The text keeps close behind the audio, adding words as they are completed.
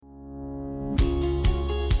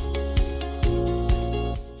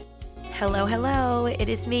Hello, hello. It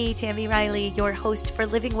is me, Tammy Riley, your host for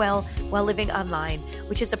Living Well While Living Online,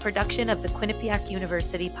 which is a production of the Quinnipiac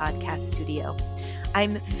University Podcast Studio.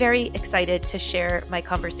 I'm very excited to share my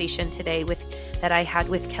conversation today that I had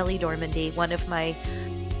with Kelly Dormandy, one of my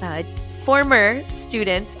former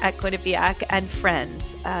students at Quinnipiac and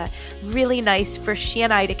friends. Really nice for she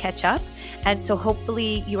and I to catch up. And so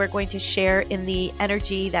hopefully you are going to share in the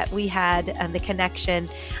energy that we had and the connection.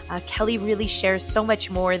 Kelly really shares so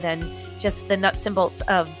much more than just the nuts and bolts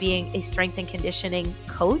of being a strength and conditioning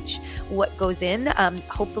coach, what goes in.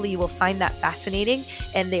 Hopefully you will find that fascinating.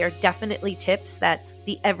 And they are definitely tips that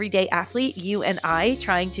the everyday athlete, you and I,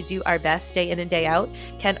 trying to do our best day in and day out,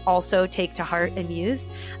 can also take to heart and use.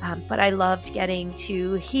 But I loved getting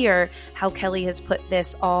to hear how Kelly has put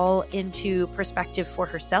this all into perspective for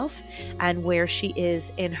herself and where she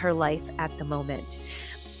is in her life at the moment.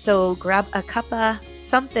 So grab a cup of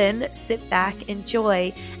something, sit back,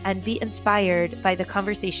 enjoy, and be inspired by the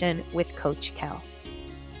conversation with Coach Kel.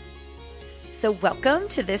 So welcome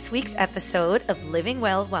to this week's episode of Living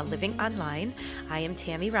Well While Living Online. I am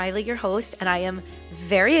Tammy Riley, your host, and I am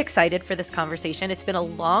very excited for this conversation. It's been a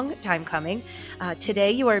long time coming.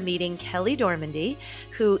 Today you are meeting Kelly Dormandy,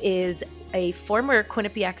 who is a former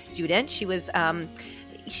Quinnipiac student. She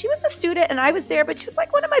was a student and I was there, but she was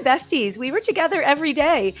like one of my besties. We were together every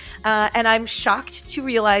day. And I'm shocked to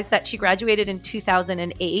realize that she graduated in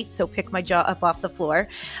 2008. So pick my jaw up off the floor.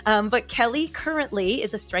 But Kelly currently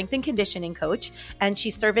is a strength and conditioning coach, and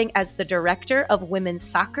she's serving as the director of women's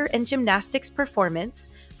soccer and gymnastics performance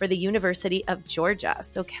for the University of Georgia.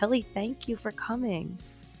 So Kelly, thank you for coming.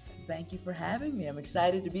 Thank you for having me. I'm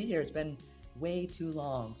excited to be here. It's been way too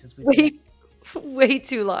long since we've way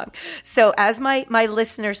too long. So as my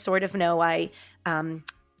listeners sort of know, I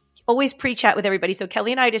always pre-chat with everybody. So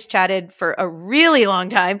Kelly and I just chatted for a really long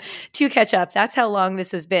time to catch up. That's how long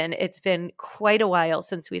this has been. It's been quite a while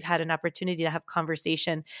since we've had an opportunity to have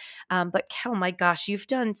conversation. But Kel, my gosh, you've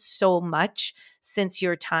done so much since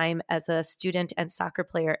your time as a student and soccer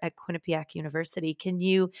player at Quinnipiac University. Can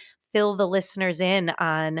you fill the listeners in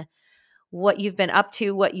on what you've been up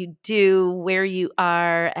to, what you do, where you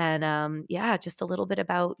are, and just a little bit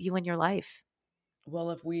about you and your life?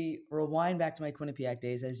 Well, if we rewind back to my Quinnipiac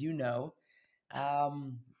days, as you know, I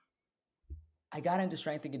got into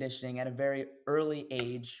strength and conditioning at a very early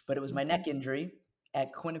age, but it was my neck injury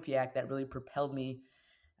at Quinnipiac that really propelled me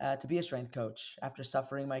to be a strength coach. After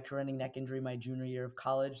suffering my corroding neck injury my junior year of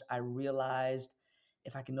college, I realized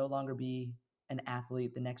if I can no longer be an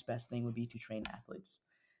athlete, the next best thing would be to train athletes.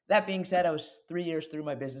 That being said, I was 3 years through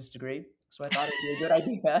my business degree, so I thought it'd be a good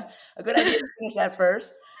idea to finish that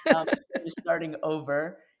first, just starting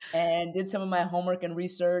over, and did some of my homework and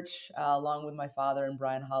research along with my father and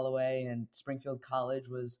Brian Holloway. And Springfield College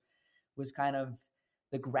was kind of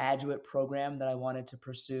the graduate program that I wanted to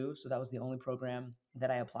pursue. So that was the only program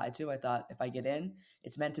that I applied to. I thought if I get in,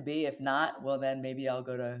 it's meant to be. If not, well, then maybe I'll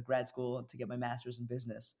go to grad school to get my master's in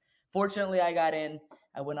business. Fortunately, I got in.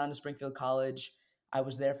 I went on to Springfield College. I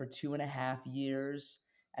was there for 2.5 years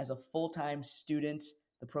as a full-time student.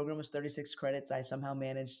 The program was 36 credits. I somehow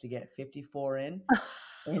managed to get 54 in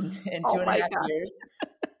Oh 2.5 my God. years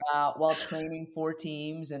while training 4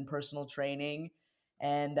 teams and personal training.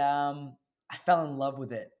 And I fell in love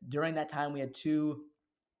with it. During that time, we had 2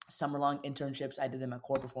 summer-long internships. I did them at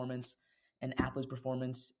Core Performance and Athletes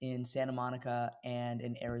Performance in Santa Monica and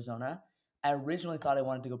in Arizona. I originally thought I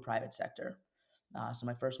wanted to go private sector. So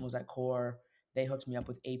my first one was at Core. They hooked me up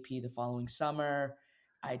with AP the following summer.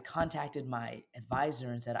 I had contacted my advisor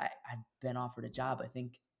and said, I've been offered a job. I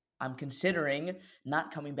think I'm considering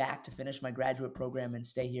not coming back to finish my graduate program and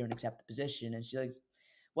stay here and accept the position. And she's like,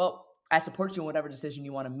 well, I support you in whatever decision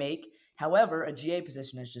you want to make. However, a GA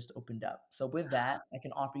position has just opened up. So with that, I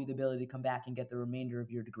can offer you the ability to come back and get the remainder of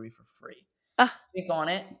your degree for free. Think on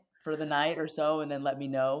it for the night or so and then let me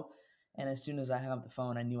know. And as soon as I hung up the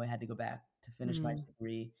phone, I knew I had to go back to finish my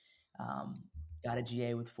degree. Got a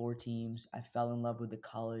GA with 4 teams. I fell in love with the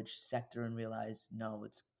college sector and realized, no,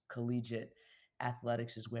 it's collegiate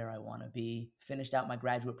athletics is where I want to be. Finished out my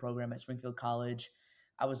graduate program at Springfield College.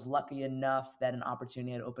 I was lucky enough that an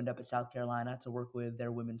opportunity had opened up at South Carolina to work with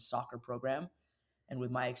their women's soccer program. And with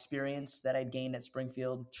my experience that I'd gained at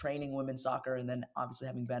Springfield, training women's soccer, and then obviously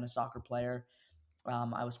having been a soccer player,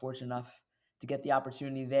 I was fortunate enough to get the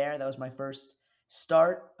opportunity there. That was my first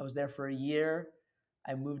start. I was there for a year.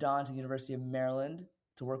 I moved on to the University of Maryland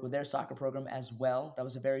to work with their soccer program as well. That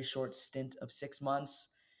was a very short stint of 6 months.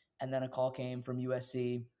 And then a call came from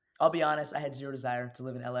USC. I'll be honest, I had zero desire to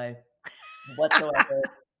live in LA whatsoever.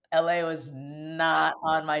 LA was not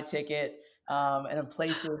on my ticket. and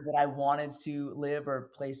places that I wanted to live or a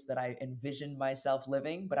place that I envisioned myself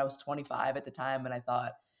living. But I was 25 at the time, and I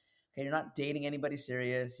thought, okay, you're not dating anybody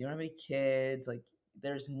serious. You don't have any kids. Like,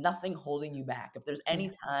 there's nothing holding you back. If there's any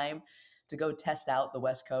Yeah. time to go test out the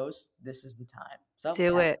West Coast, this is the time. So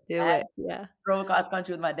Do after it. Do that, it. Yeah. drove across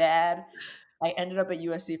country with my dad. I ended up at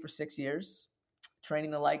USC for 6 years,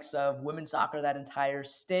 training the likes of women's soccer that entire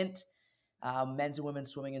stint, men's and women's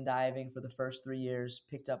swimming and diving for the first 3 years,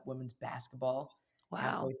 picked up women's basketball Wow.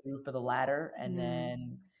 halfway through for the latter, and Mm.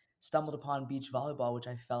 then stumbled upon beach volleyball, which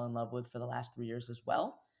I fell in love with for the last 3 years as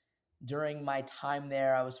well. During my time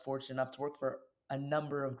there, I was fortunate enough to work for a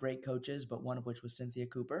number of great coaches, but one of which was Cynthia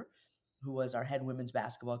Cooper, who was our head women's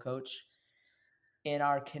basketball coach. In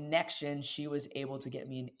our connection, she was able to get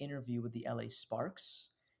me an interview with the LA Sparks,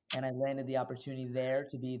 and I landed the opportunity there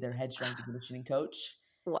to be their head strength and conditioning coach.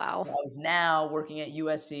 Wow. So I was now working at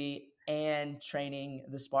USC and training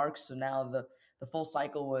the Sparks. So now the full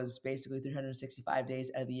cycle was basically 365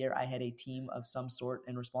 days out of the year. I had a team of some sort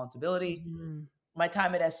and responsibility. Mm. My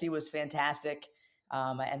time at SC was fantastic.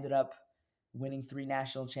 I ended up winning 3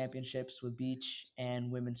 national championships with beach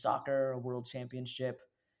and women's soccer, a world championship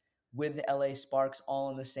with the LA Sparks all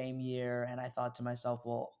in the same year. And I thought to myself,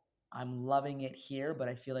 well, I'm loving it here, but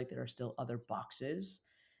I feel like there are still other boxes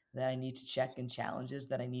that I need to check and challenges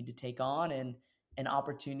that I need to take on. And an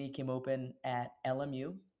opportunity came open at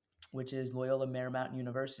LMU, which is Loyola Marymount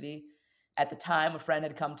University. At the time, a friend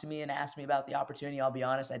had come to me and asked me about the opportunity. I'll be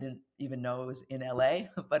honest, I didn't even know it was in LA,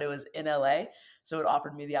 but it was in LA. So it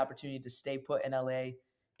offered me the opportunity to stay put in LA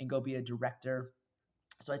and go be a director.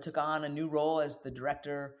 So I took on a new role as the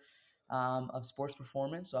director of sports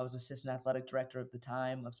performance. So I was assistant athletic director at the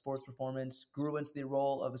time of sports performance, grew into the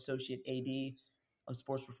role of associate AD of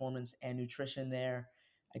sports performance and nutrition there.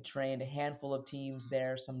 I trained a handful of teams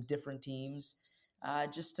there, some different teams,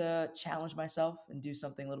 just to challenge myself and do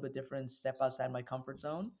something a little bit different, step outside my comfort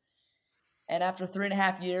zone. And after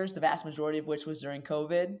 3.5 years, the vast majority of which was during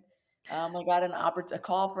COVID, I got a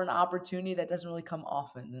call for an opportunity that doesn't really come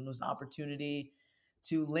often. And it was an opportunity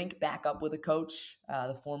to link back up with a coach,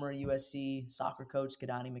 the former USC soccer coach,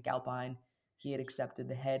 Kadani McAlpine. He had accepted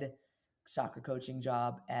the head soccer coaching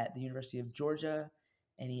job at the University of Georgia,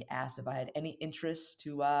 and he asked if I had any interest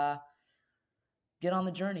to get on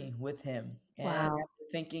the journey with him. And Wow. after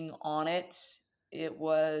thinking on it, it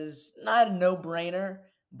was not a no-brainer,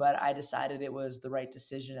 but I decided it was the right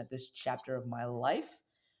decision at this chapter of my life,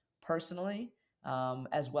 personally,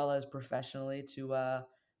 as well as professionally, to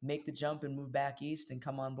make the jump and move back east and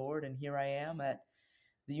come on board. And here I am at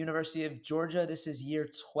the University of Georgia. This is year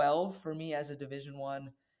 12 for me as a Division I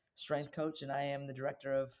strength coach, and I am the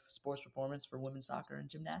director of sports performance for women's soccer and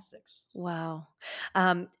gymnastics. Wow.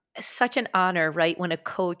 Um, Such an honor, right? When a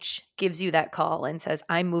coach gives you that call and says,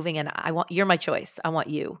 I'm moving and you're my choice. I want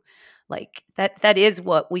you. Like that is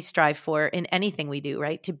what we strive for in anything we do,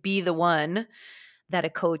 right? To be the one that a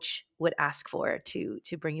coach would ask for to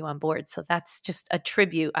bring you on board. So that's just a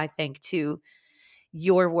tribute, I think, to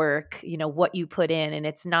your work, what you put in. And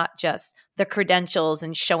it's not just the credentials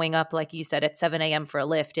and showing up, like you said, at 7 a.m. for a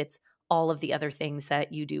lift. It's all of the other things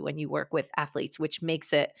that you do when you work with athletes, which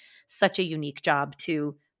makes it such a unique job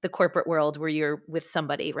to the corporate world where you're with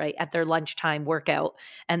somebody, right, at their lunchtime workout,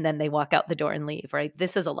 and then they walk out the door and leave, right?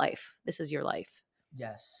 This is a life. This is your life.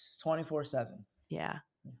 Yes, 24/7. Yeah.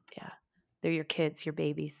 Yeah. They're your kids, your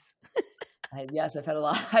babies. Yes, I've had a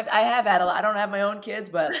lot. I have had a lot. I don't have my own kids,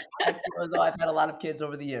 but I feel as though I've had a lot of kids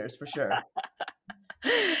over the years, for sure.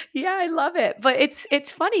 Yeah, I love it. But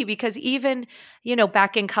it's funny because even,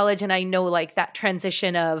 back in college, and I know like that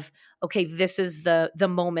transition of, okay, this is the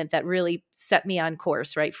moment that really set me on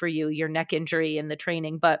course, right? For you, your neck injury and the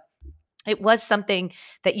training. But it was something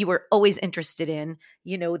that you were always interested in,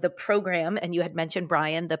 the program. And you had mentioned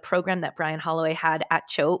Brian, the program that Brian Holloway had at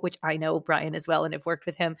Choate, which I know Brian as well and have worked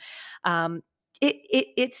with him.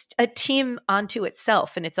 It's a team onto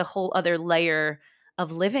itself, and it's a whole other layer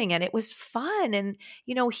of living. And it was fun. And,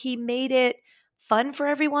 he made it fun for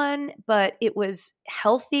everyone, but it was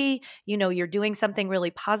healthy. You're doing something really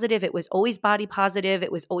positive. It was always body positive.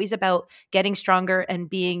 It was always about getting stronger and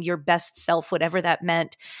being your best self, whatever that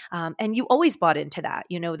meant. And you always bought into that.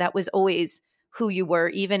 That was always who you were.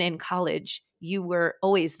 Even in college, you were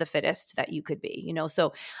always the fittest that you could be,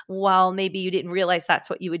 so while maybe you didn't realize that's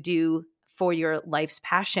what you would do for your life's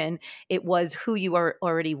passion, it was who you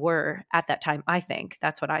already were at that time. I think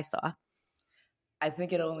that's what I saw. I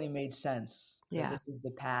think it only made sense that Yeah. this is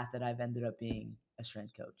the path that I've ended up being a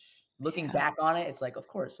strength coach. Looking Yeah. back on it, it's like, of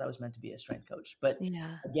course, I was meant to be a strength coach. But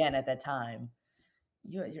Yeah. again, at that time,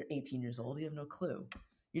 you're 18 years old. You have no clue.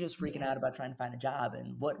 You're just freaking Yeah. out about trying to find a job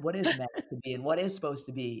and what is meant to be and what is supposed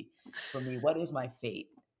to be for me. What is my fate?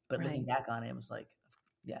 But looking Right. back on it, it was like,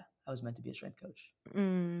 yeah, I was meant to be a strength coach.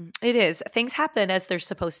 It is. Things happen as they're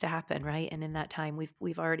supposed to happen, right? And in that time,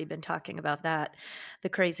 we've already been talking about that, the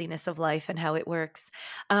craziness of life and how it works.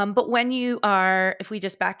 But when you are, if we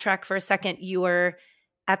just backtrack for a second, you are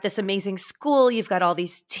at this amazing school. You've got all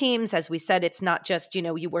these teams. As we said, it's not just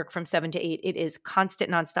you work from 7 to 8. It is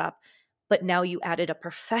constant, nonstop. But now you added a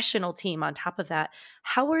professional team on top of that.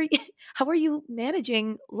 How are you? How are you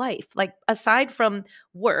managing life? Like aside from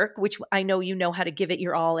work, which I know you know how to give it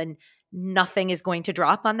your all and nothing is going to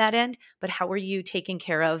drop on that end, but how are you taking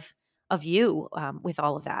care of you with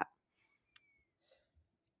all of that?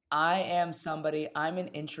 I'm an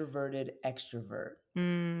introverted extrovert.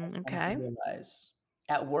 I've come to Okay. realize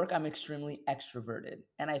at work, I'm extremely extroverted.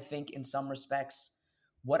 And I think in some respects,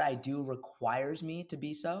 what I do requires me to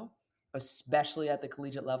be so, especially at the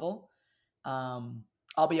collegiate level. Um,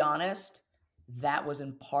 I'll be honest, that was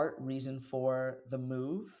in part reason for the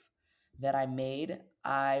move that I made.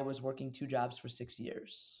 I was working 2 jobs for 6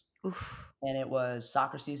 years, Oof. and it was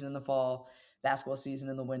soccer season in the fall, basketball season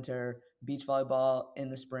in the winter, beach volleyball in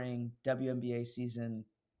the spring, WNBA season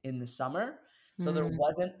in the summer. So there Mm,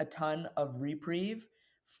 wasn't a ton of reprieve.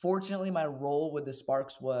 Fortunately, my role with the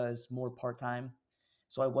Sparks was more part time.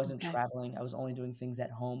 So I wasn't okay. traveling. I was only doing things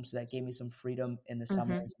at home. So that gave me some freedom in the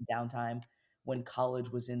summer Hmm. and some downtime when college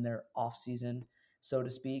was in their off season, so to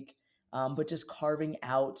speak. But just carving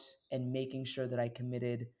out and making sure that I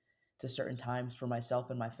committed to certain times for myself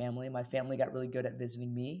and my family. My family got really good at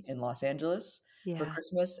visiting me in Los Angeles for Yeah.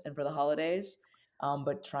 Christmas and for the holidays.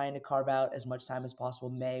 But trying to carve out as much time as possible.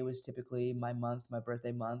 May was typically my month, my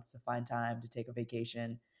birthday month, to find time to take a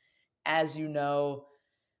vacation. As you know,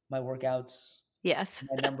 my workouts Yes.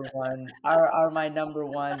 my number one are my number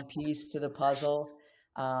one piece to the puzzle.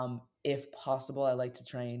 If possible, I like to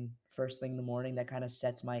train first thing in the morning. That kind of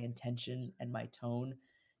sets my intention and my tone.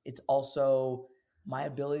 It's also my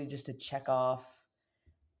ability just to check off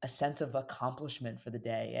a sense of accomplishment for the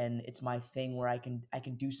day, and it's my thing where I can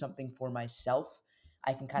do something for myself.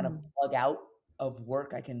 I can kind of Mm, plug out of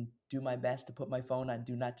work. I can do my best to put my phone on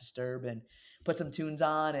do not disturb and put some tunes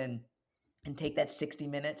on and take that 60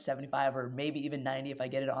 minutes, 75, or maybe even 90 if I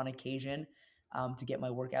get it on occasion, to get my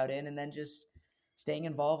workout in, and then just staying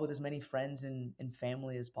involved with as many friends and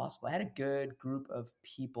family as possible. I had a good group of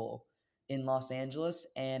people in Los Angeles,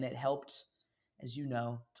 and it helped, as you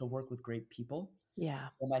know, to work with great people. yeah.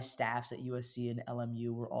 Well, my staffs at USC and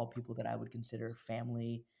LMU were all people that I would consider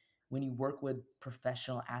family. When you work with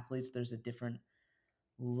professional athletes, there's a different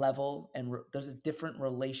level and there's a different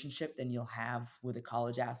relationship than you'll have with a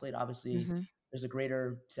college athlete. Obviously, Hmm. there's a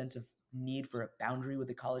greater sense of need for a boundary with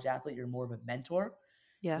a college athlete. You're more of a mentor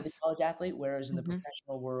with a Yes. college athlete, whereas in the Hmm.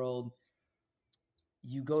 professional world,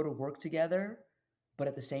 you go to work together, but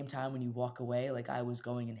at the same time, when you walk away, like I was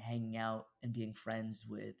going and hanging out and being friends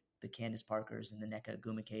with the Candace Parkers and the Nneka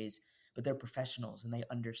Agumakes, but they're professionals and they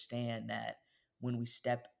understand that when we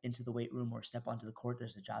step into the weight room or step onto the court,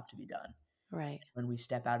 there's a job to be done. Right. When we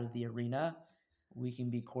step out of the arena, we can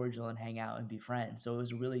be cordial and hang out and be friends. So it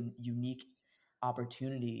was a really unique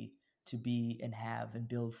opportunity to be and have and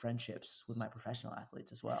build friendships with my professional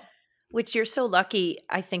athletes as well. Which you're so lucky,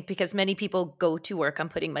 I think, because many people go to work. I'm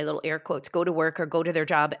putting my little air quotes, go to work or go to their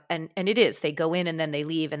job. And it is, they go in and then they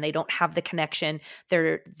leave and they don't have the connection.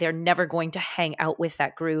 They're never going to hang out with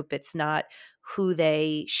that group. It's not who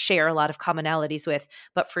they share a lot of commonalities with.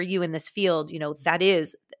 But for you in this field, that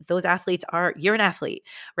is, those athletes are, you're an athlete,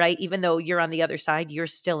 right? Even though you're on the other side, you're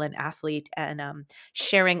still an athlete. And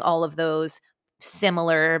sharing all of those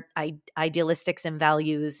similar idealistics and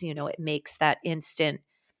values, it makes that instant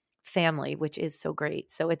family, which is so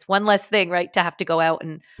great. So it's one less thing, right, to have to go out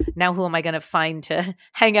and now who am I going to find to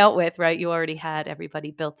hang out with, right? You already had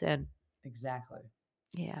everybody built in. Exactly.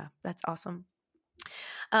 Yeah, that's awesome.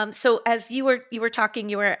 So as you were talking,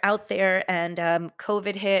 you were out there and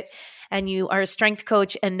COVID hit, and you are a strength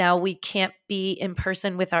coach, and now we can't be in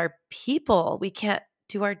person with our people. We can't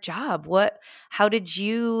do our job. How did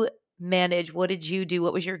you manage? What did you do?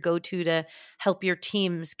 What was your go-to to help your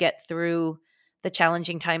teams get through the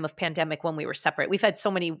challenging time of pandemic when we were separate? We've had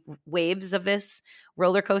so many waves of this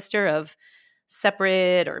roller coaster of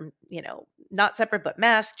separate or not separate but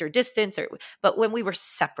masked or distance, but when we were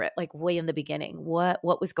separate, like way in the beginning, what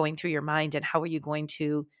was going through your mind and how are you going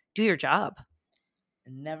to do your job?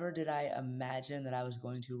 Never did I imagine that I was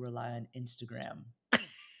going to rely on Instagram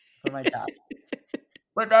for my job,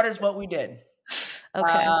 but that is what we did.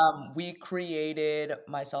 Okay. We created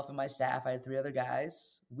myself and my staff. I had 3 other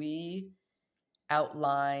guys. We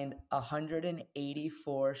outlined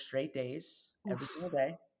 184 straight days every Oof. single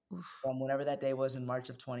day Oof. from whenever that day was in March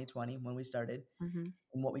of 2020 when we started, Mm-hmm.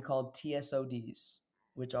 in what we called TSODs,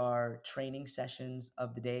 which are training sessions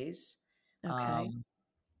of the days. Okay. Um,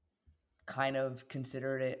 kind of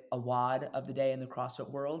considered it a WOD of the day in the CrossFit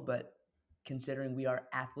world, but considering we are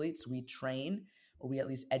athletes, we train, or we at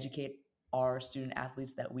least educate our student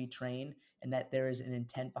athletes that we train and that there is an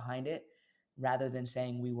intent behind it rather than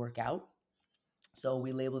saying we work out. So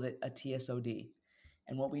we labeled it a TSOD.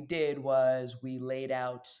 And what we did was we laid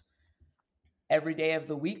out every day of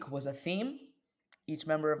the week was a theme. Each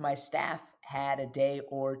member of my staff had a day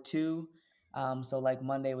or two. So, like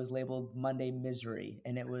Monday was labeled Monday Misery.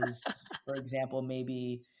 And it was, for example,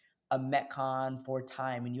 maybe a Metcon for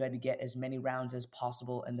time, and you had to get as many rounds as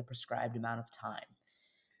possible in the prescribed amount of time.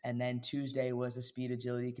 And then Tuesday was a speed,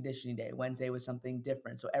 agility, conditioning day. Wednesday was something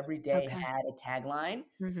different. So every day Okay. had a tagline.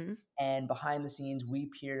 Mm-hmm. And behind the scenes, we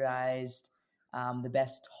periodized the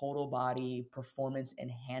best total body performance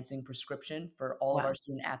enhancing prescription for all of our Wow.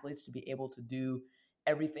 student athletes to be able to do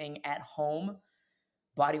everything at home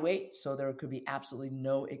body weight. So there could be absolutely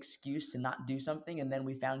no excuse to not do something. And then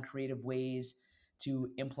we found creative ways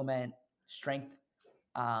to implement strength,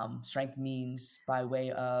 strength means by way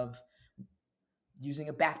of using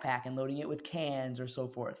a backpack and loading it with cans or so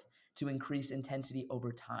forth to increase intensity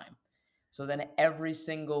over time. So then every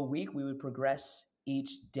single week we would progress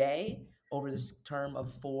each day over this term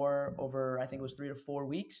of I think it was 3 to 4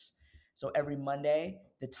 weeks. So every Monday,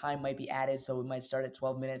 the time might be added. So we might start at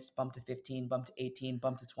 12 minutes, bump to 15, bump to 18,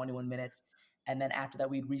 bump to 21 minutes. And then after that,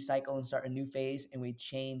 we'd recycle and start a new phase and we'd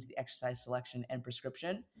change the exercise selection and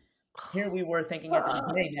prescription. Here we were thinking at the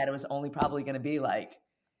beginning that it was only probably going to be like,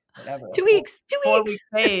 whatever, 2 weeks. 4 week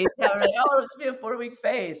phase. Yeah, we're like, oh, this will be a 4-week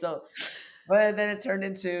phase. So, but then it turned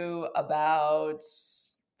into about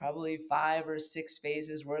probably 5 or 6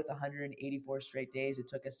 phases worth, 184 straight days. It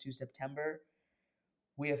took us to September.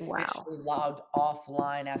 We Wow. officially logged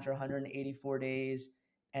offline after 184 days,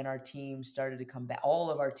 and our team started to come back.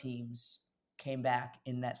 All of our teams came back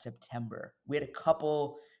in that September. We had a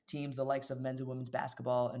couple teams, the likes of men's and women's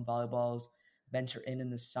basketball and volleyballs, venture in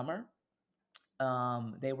the summer.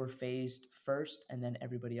 They were phased first, and then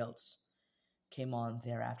everybody else came on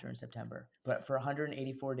thereafter in September. But for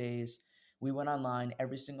 184 days, we went online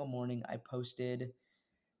every single morning. I posted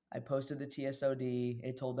the TSOD.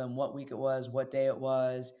 It told them what week it was, what day it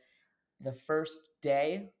was. The first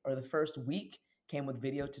day or the first week came with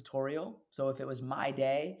video tutorial. So if it was my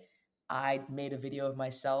day, I made a video of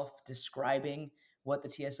myself describing what the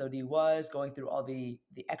TSOD was, going through all the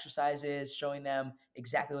exercises, showing them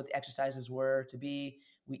exactly what the exercises were to be.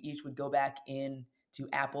 We each would go back in to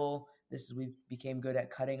Apple. We became good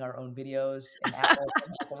at cutting our own videos in Apple.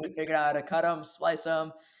 So we figured out how to cut them, splice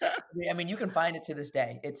them. I mean, you can find it to this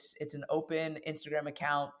day. It's an open Instagram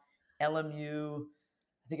account, LMU.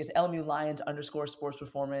 I think it's LMU Lions _sports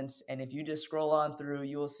performance. And if you just scroll on through,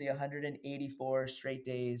 you will see 184 straight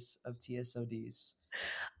days of TSODs.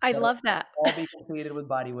 I That'll love that. all be completed with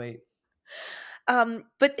body weight.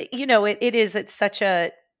 But it's such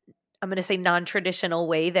a, I'm going to say, non-traditional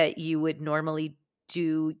way that you would normally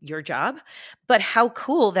do your job. But how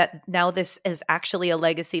cool that now this is actually a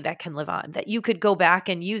legacy that can live on, that you could go back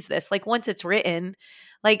and use this. Like once it's written,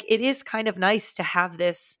 like it is kind of nice to have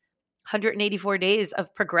this 184 days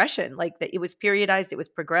of progression, like that it was periodized, it was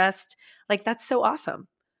progressed. Like that's so awesome.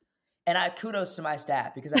 And kudos to my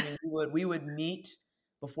staff, because I mean, we would meet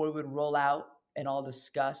before we would roll out and all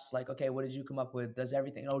discuss like, okay, what did you come up with? Does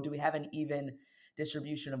everything, do we have an even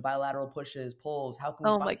distribution of bilateral pushes, pulls? How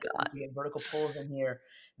can we find ways to get vertical pulls in here?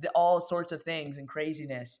 All sorts of things and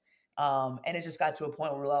craziness. And it just got to a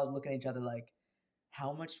point where we're all looking at each other like,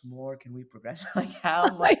 how much more can we progress? Like how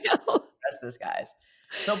much can we progress this, guys?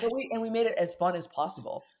 So, but we made it as fun as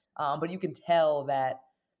possible. But you can tell that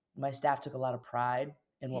my staff took a lot of pride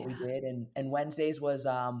in what we did. And Wednesdays was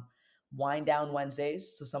wind down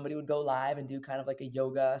Wednesdays. So somebody would go live and do kind of like a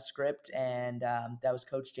yoga script. And that was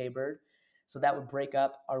Coach Jay Bird. So that would break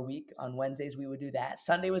up our week. On Wednesdays, we would do that.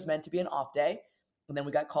 Sunday was meant to be an off day. And then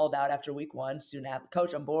we got called out after week 1. Student athlete,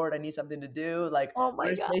 coach, I'm bored. I need something to do. Like,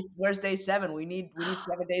 where's day 7? We need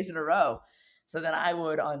 7 days in a row. So then I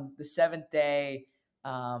would, on the 7th day,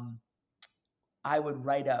 I would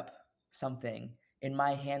write up something in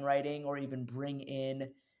my handwriting, or even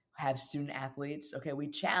have student athletes. Okay, we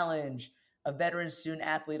challenge a veteran student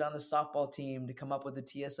athlete on the softball team to come up with a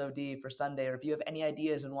TSOD for Sunday, or if you have any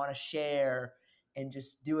ideas and want to share, and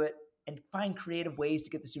just do it and find creative ways to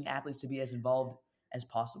get the student athletes to be as involved as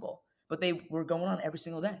possible. But they were going on every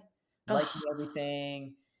single day, liking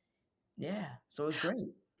everything. Yeah, so it was great.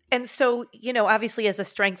 And so, obviously as a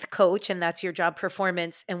strength coach, and that's your job,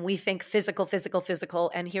 performance, and we think physical, physical,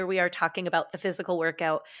 physical, and here we are talking about the physical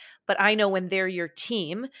workout. But I know when they're your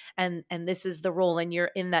team and this is the role and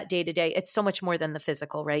you're in that day to day, it's so much more than the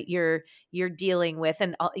physical, right? You're dealing with,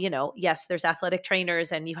 and yes, there's athletic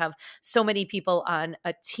trainers and you have so many people on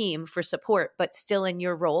a team for support, but still in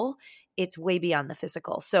your role, it's way beyond the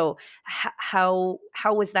physical. So how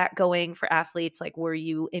was that going for athletes? Like, were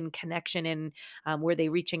you in connection, and were they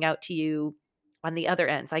reaching out to you on the other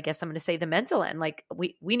ends? I guess I'm going to say the mental end. Like,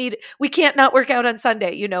 we can't not work out on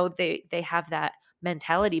Sunday. They have that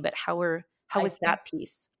mentality, but how I is think that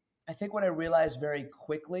piece? I think what I realized very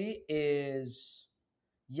quickly is,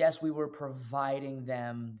 yes, we were providing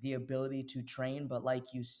them the ability to train, but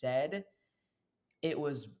like you said, it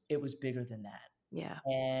was bigger than that. Yeah.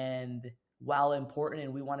 And while important,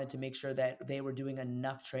 and we wanted to make sure that they were doing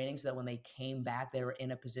enough training so that when they came back, they were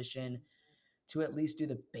in a position to at least do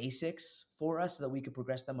the basics for us so that we could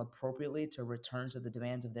progress them appropriately to return to the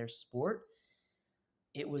demands of their sport.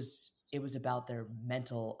 It was about their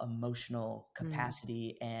mental, emotional Mm.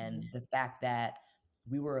 capacity and Mm. the fact that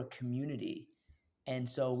we were a community. And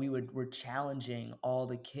so we're challenging all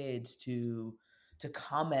the kids to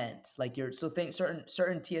comment, like, you're so think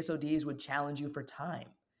certain TSODs would challenge you for time.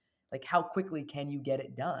 Like, how quickly can you get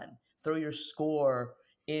it done? Throw your score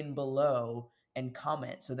in below and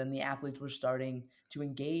comment. So then the athletes were starting to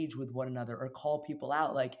engage with one another or call people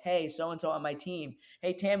out, like, hey, so and so on my team.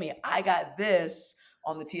 Hey, Tammy, I got this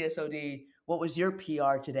on the TSOD. What was your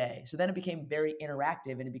PR today? So then it became very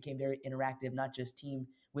interactive, and it became very interactive, not just team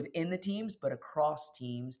within the teams, but across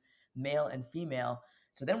teams, male and female.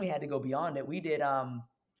 So then we had to go beyond it. We did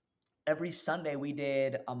every Sunday we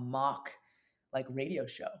did a mock, like, radio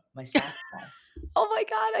show, my staff and I. Oh my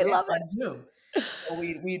God, I Yeah, love on Zoom. So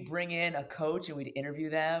we'd bring in a coach and we'd interview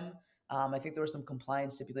them. I think there were some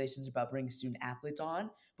compliance stipulations about bringing student athletes on,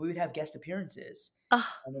 but we would have guest appearances. Oh,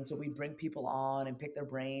 And then so we'd bring people on and pick their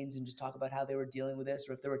brains and just talk about how they were dealing with this,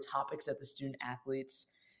 or if there were topics that the student athletes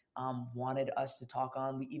wanted us to talk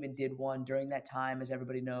on. We even did one during that time. As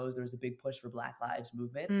everybody knows, there was a big push for Black Lives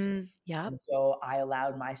Movement. yep. And so I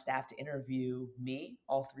allowed my staff to interview me,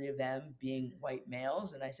 all three of them being white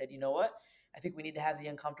males. And I said, you know what? I think we need to have the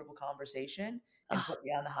uncomfortable conversation and Oh, put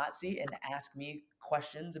me on the hot seat and ask me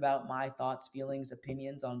questions about my thoughts, feelings,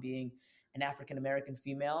 opinions on being an African American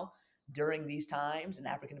female during these times, an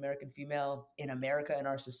African American female in America, in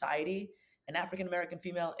our society, an African American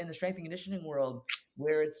female in the strength and conditioning world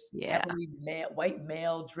where it's yeah. heavily white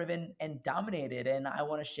male driven and dominated. And I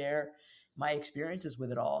want to share my experiences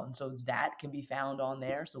with it all. And so that can be found on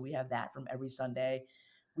there. So we have that from every Sunday.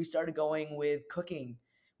 We started going with cooking.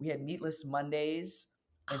 We had meatless Mondays.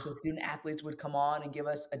 And so student athletes would come on and give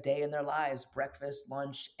us a day in their lives, breakfast,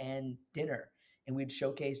 lunch, and dinner. And we'd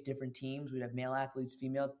showcase different teams. We'd have male athletes,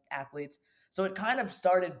 female athletes. So it kind of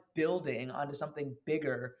started building onto something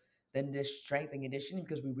bigger than this strength and conditioning,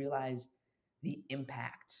 because we realized the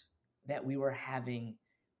impact that we were having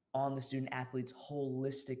on the student athletes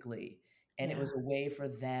holistically. And it Yeah. was a way for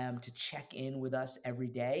them to check in with us every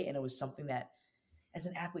day. And it was something that, as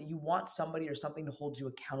an athlete, you want somebody or something to hold you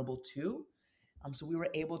accountable to. So we were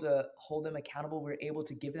able to hold them accountable. We were able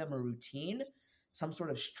to give them a routine, some sort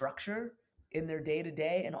of structure in their day to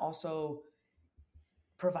day, and also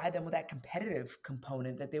provide them with that competitive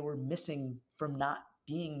component that they were missing from not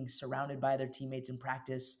being surrounded by their teammates in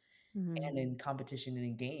practice Mhm. and in competition and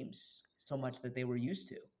in games so much that they were used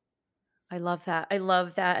to. I love that. I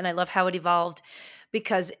love that. And I love how it evolved,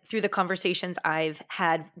 because through the conversations I've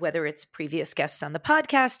had, whether it's previous guests on the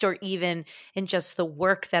podcast or even in just the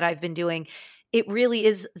work that I've been doing, it really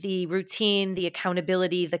is the routine, the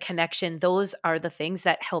accountability, the connection. Those are the things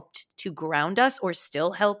that helped to ground us, or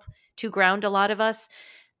still help to ground a lot of us,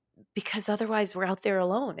 because otherwise we're out there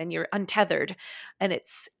alone and you're untethered. And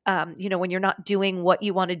it's, when you're not doing what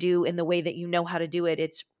you want to do in the way that you know how to do it,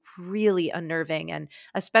 it's really unnerving. And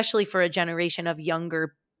especially for a generation of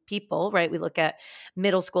younger people, right? We look at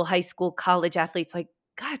middle school, high school, college athletes, like,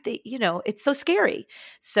 God, it's so scary.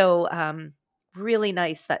 So, really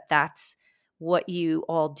nice that that's what you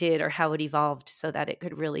all did, or how it evolved, so that it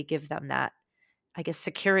could really give them that, I guess,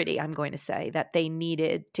 security, I'm going to say, that they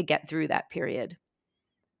needed to get through that period.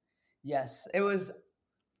 Yes, it was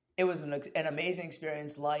an amazing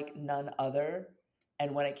experience like none other.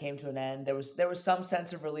 And when it came to an end, there was some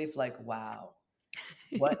sense of relief, like, wow,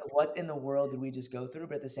 what in the world did we just go through?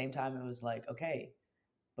 But at the same time, it was like, okay,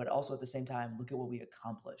 but also at the same time, look at what we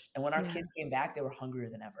accomplished. And when our Yeah. kids came back, they were hungrier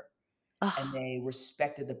than ever. And Oh, they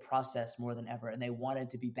respected the process more than ever. And they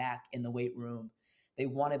wanted to be back in the weight room. They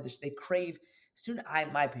wanted this, they crave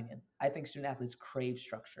my opinion, I think student athletes crave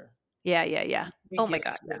structure. Yeah, yeah, yeah. We Oh my give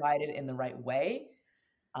God, yeah. provided in the right way,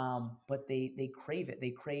 but they crave it.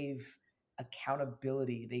 They crave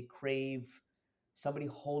accountability. They crave somebody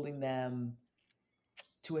holding them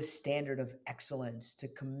to a standard of excellence, to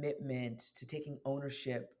commitment, to taking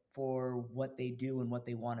ownership for what they do and what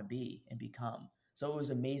they want to be and become. So it was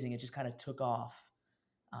amazing. It just kind of took off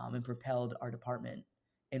and propelled our department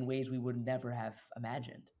in ways we would never have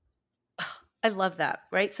imagined. I love that,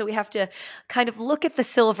 right? So we have to kind of look at the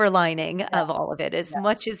silver lining of Yes, all of it. As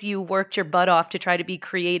much yes. as you worked your butt off to try to be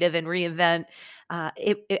creative and reinvent,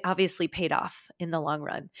 it obviously paid off in the long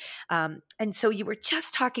run. And so you were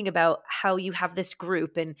just talking about how you have this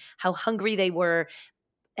group and how hungry they were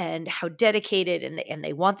and how dedicated and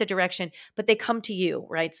they want the direction, but they come to you,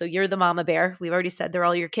 right? So you're the mama bear. We've already said they're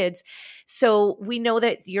all your kids. So we know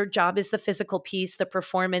that your job is the physical piece, the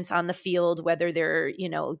performance on the field, whether they're,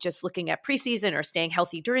 just looking at preseason or staying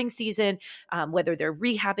healthy during season, whether they're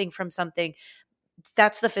rehabbing from something.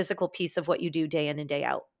 That's the physical piece of what you do day in and day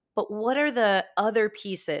out. But what are the other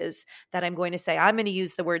pieces that I'm going to say? I'm going to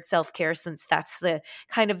use the word self-care since that's the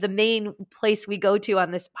kind of the main place we go to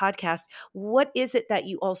on this podcast. What is it that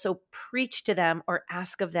you also preach to them or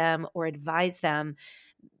ask of them or advise them?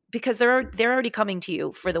 Because they're already coming to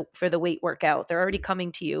you for the weight workout. They're already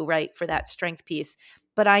coming to you, right, for that strength piece.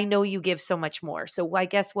 But I know you give so much more. So I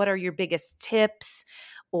guess what are your biggest tips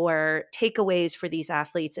or takeaways for these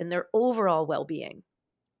athletes and their overall well-being?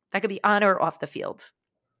 That could be on or off the field.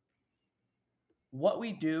 What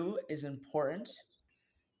we do is important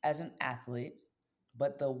as an athlete,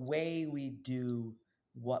 but the way we do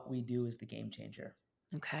what we do is the game changer.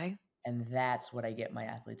 Okay. And that's what I get my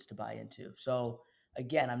athletes to buy into. So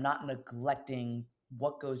again, I'm not neglecting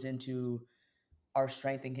what goes into our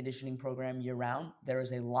strength and conditioning program year round. There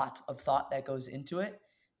is a lot of thought that goes into it.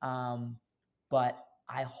 But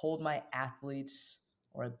I hold my athletes,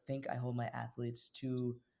 or I think I hold my athletes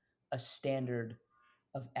to a standard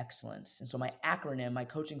of excellence. And so my acronym, my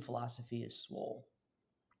coaching philosophy is SWOLE.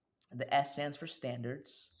 The S stands for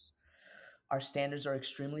standards. Our standards are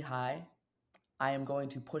extremely high. I am going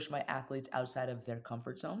to push my athletes outside of their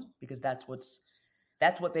comfort zone because that's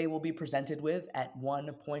what they will be presented with at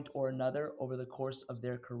one point or another over the course of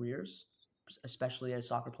their careers, especially as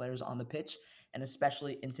soccer players on the pitch, and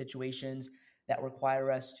especially in situations that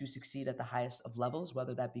require us to succeed at the highest of levels,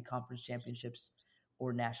 whether that be conference championships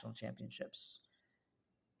or national championships.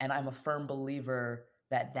 And I'm a firm believer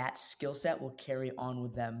that that skill set will carry on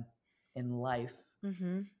with them in life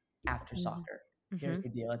after soccer. Here's the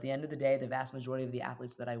deal. At the end of the day, the vast majority of the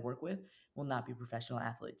athletes that I work with will not be professional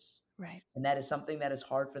athletes. Right. And that is something that is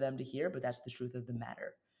hard for them to hear, but that's the truth of the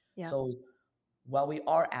matter. Yeah. So while we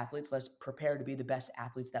are athletes, let's prepare to be the best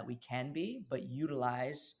athletes that we can be, but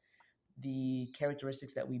utilize the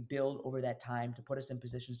characteristics that we build over that time to put us in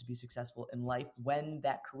positions to be successful in life when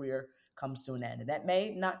that career comes to an end. And that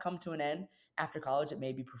may not come to an end after college. It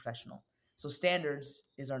may be professional. So standards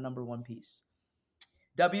is our number one piece.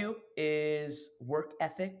 W is work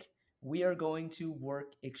ethic. We are going to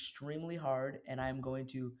work extremely hard, and I'm going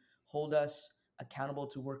to hold us accountable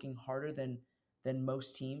to working harder than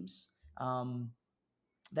most teams,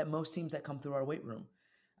 that come through our weight room.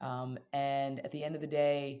 And at the end of the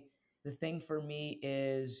day, the thing for me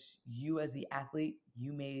is you as the athlete,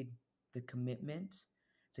 you made the commitment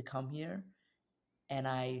to come here, and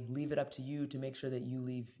I leave it up to you to make sure that you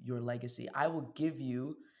leave your legacy. I will give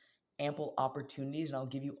you ample opportunities and I'll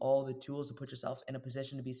give you all the tools to put yourself in a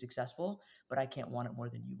position to be successful, but I can't want it more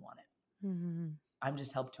than you want it. I'm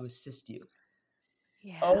just helped to assist you.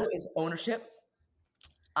 Yeah. O is ownership.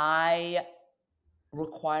 I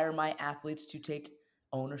require my athletes to take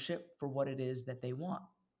ownership for what it is that they want.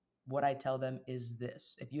 What I tell them is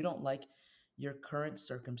this: if you don't like your current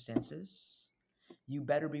circumstances, you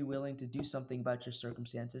better be willing to do something about your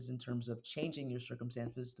circumstances in terms of changing your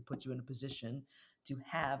circumstances to put you in a position to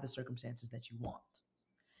have the circumstances that you want.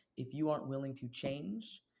 If you aren't willing to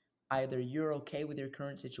change, either you're okay with your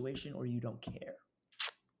current situation or you don't care.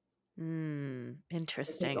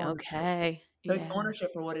 Interesting. Okay. Take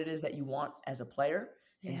ownership for what it is that you want as a player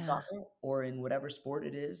in soccer or in whatever sport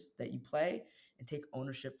it is that you play, and take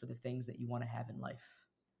ownership for the things that you want to have in life.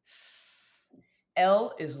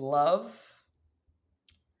 L is love.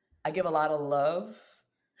 I give a lot of love,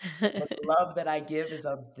 but the love that I give is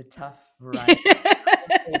of the tough variety.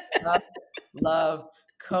 Tough love,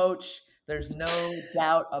 coach. There's no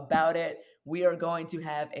doubt about it. We are going to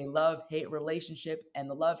have a love-hate relationship, and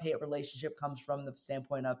the love-hate relationship comes from the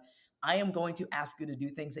standpoint of I am going to ask you to do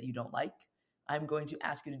things that you don't like. I'm going to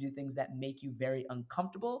ask you to do things that make you very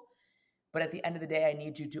uncomfortable. But at the end of the day, I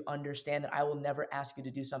need you to understand that I will never ask you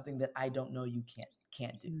to do something that I don't know you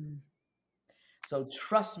can't do. Mm. So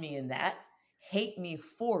trust me in that. Hate me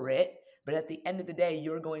for it. But at the end of the day,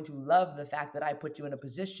 you're going to love the fact that I put you in a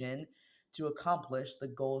position to accomplish the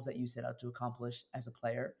goals that you set out to accomplish as a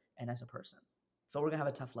player and as a person. So we're going to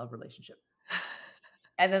have a tough love relationship.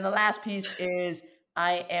 And then the last piece is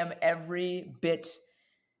I am every bit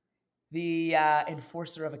the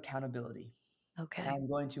enforcer of accountability. Okay. And I'm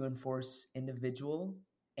going to enforce individual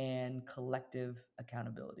and collective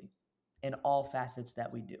accountability in all facets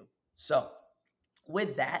that we do. So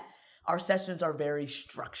with that, our sessions are very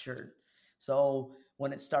structured. So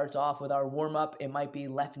when it starts off with our warm up, it might be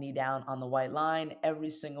left knee down on the white line. Every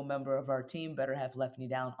single member of our team better have left knee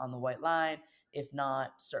down on the white line. If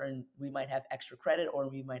not, we might have extra credit or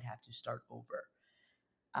we might have to start over.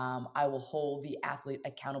 I will hold the athlete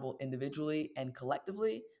accountable individually and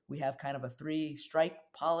collectively. We have kind of a 3-strike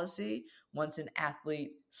policy. Once an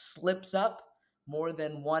athlete slips up more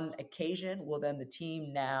than one occasion, well, then the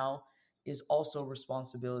team now is also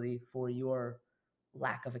responsibility for your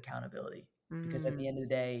lack of accountability. Because at the end of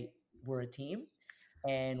the day, we're a team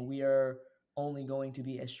and we are only going to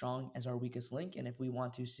be as strong as our weakest link. And if we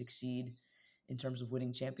want to succeed in terms of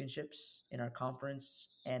winning championships in our conference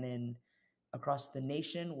and in across the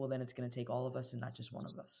nation, well, then it's going to take all of us and not just one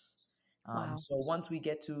of us. Wow. So once we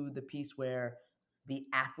get to the piece where the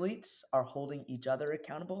athletes are holding each other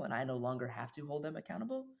accountable and I no longer have to hold them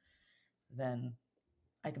accountable, then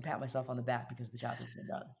I can pat myself on the back because the job has been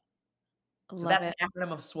done. So that's the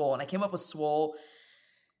acronym of SWOLE. And I came up with SWOLE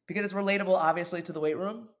because it's relatable, obviously, to the weight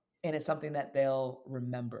room. And it's something that they'll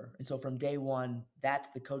remember. And so from day one, that's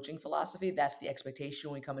the coaching philosophy. That's the expectation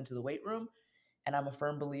when we come into the weight room. And I'm a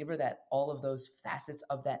firm believer that all of those facets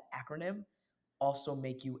of that acronym also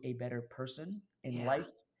make you a better person in life,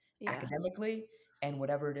 academically, and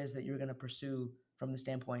whatever it is that you're going to pursue from the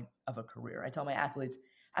standpoint of a career. I tell my athletes,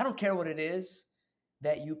 I don't care what it is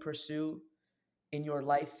that you pursue in your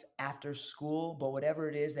life after school, but whatever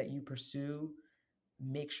it is that you pursue,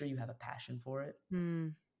 make sure you have a passion for it.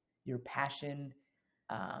 Your passion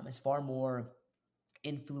is far more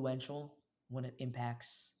influential when it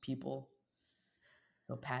impacts people.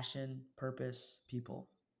 So passion, purpose, people.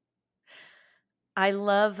 I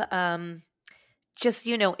love just,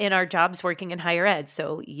 in our jobs working in higher ed.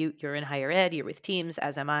 So you're in higher ed, you're with teams,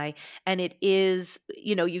 as am I. And it is,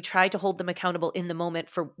 you try to hold them accountable in the moment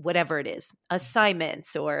for whatever it is,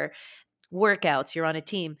 assignments or workouts, you're on a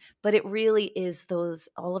team. But it really is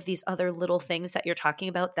all of these other little things that you're talking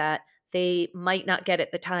about that they might not get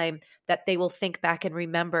at the time that they will think back and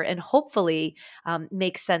remember and hopefully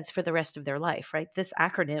make sense for the rest of their life, right? This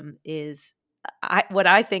acronym is what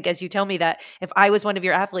I think, as you tell me that if I was one of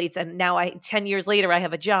your athletes and now 10 years later, I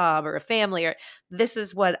have a job or a family, or this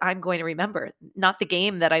is what I'm going to remember, not the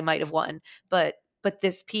game that I might have won, but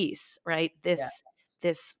this piece, right?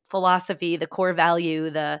 This philosophy, the core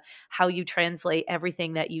value, the how you translate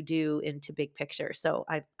everything that you do into big picture. So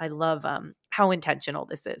I love how intentional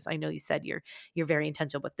this is. I know you said you're very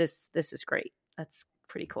intentional, but this is great. That's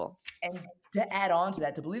pretty cool. And to add on to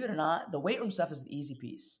that, to believe it or not, the weight room stuff is the easy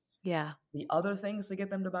piece. Yeah. The other things to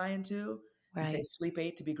get them to buy into, we say sleep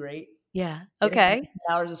 8 to be great. Yeah. Okay. 10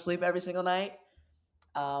 hours of sleep every single night.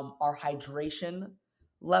 Our hydration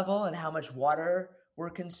level and how much water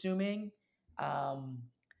we're consuming.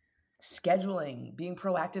 Scheduling, being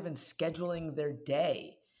proactive and scheduling their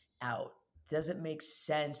day out. Does it make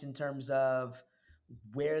sense in terms of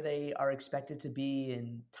where they are expected to be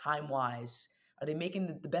and time-wise? Are they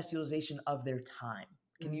making the best utilization of their time?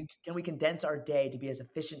 Can we condense our day to be as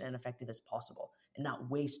efficient and effective as possible and not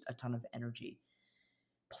waste a ton of energy?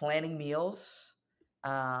 Planning meals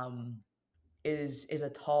is a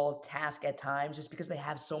tall task at times just because they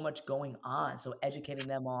have so much going on. So educating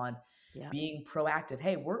them on being proactive.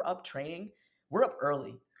 Hey, we're up training. We're up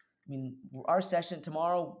early. I mean, our session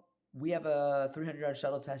tomorrow, we have a 300-yard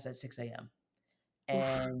shuttle test at 6 a.m.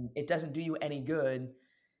 And it doesn't do you any good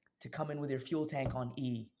to come in with your fuel tank on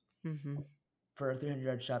E for a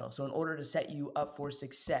 300-yard shuttle. So in order to set you up for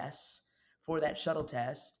success for that shuttle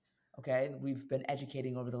test, okay, we've been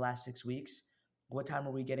educating over the last 6 weeks. What time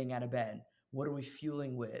are we getting out of bed? What are we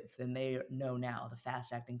fueling with? And they know now the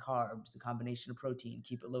fast-acting carbs, the combination of protein,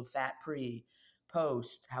 keep it low fat pre,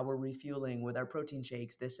 post, how we're refueling with our protein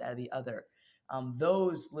shakes, this, that, or the other.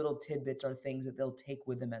 Those little tidbits are things that they'll take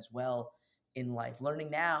with them as well in life. Learning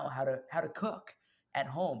now how to cook at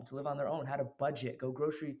home, to live on their own, how to budget, go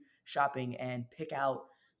grocery shopping, and pick out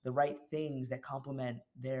the right things that complement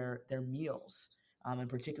their meals. And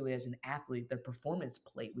particularly as an athlete, their performance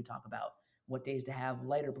plate we talk about. What days to have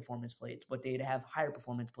lighter performance plates, what day to have higher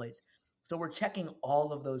performance plates. So we're checking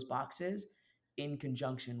all of those boxes in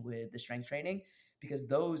conjunction with the strength training, because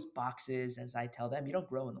those boxes, as I tell them, you don't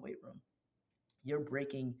grow in the weight room. You're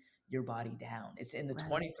breaking your body down. It's in the Right.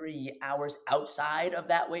 23 hours outside of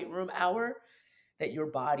that weight room hour that your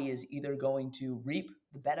body is either going to reap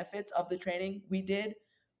the benefits of the training we did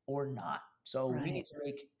or not. So we need Right. to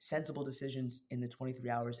make sensible decisions in the 23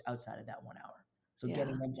 hours outside of that 1 hour. So Yeah.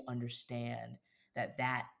 getting them to understand that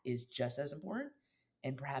that is just as important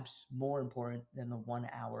and perhaps more important than the 1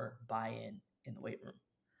 hour buy-in the weight room.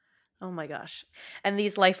 Oh my gosh. And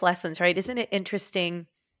these life lessons, right? Isn't it interesting?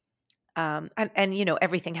 And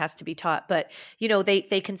everything has to be taught, but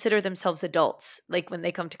they consider themselves adults. Like when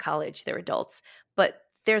they come to college, they're adults, but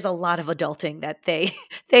there's a lot of adulting that they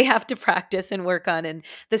they have to practice and work on. And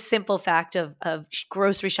the simple fact of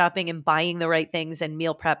grocery shopping and buying the right things and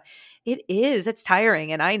meal prep, it's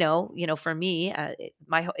tiring. And I know, for me,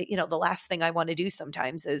 the last thing I want to do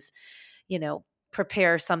sometimes is, you know,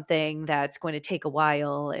 prepare something that's going to take a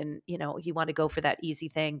while, and you want to go for that easy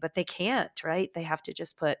thing, but they can't, right? They have to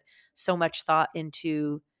just put so much thought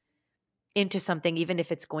into something, even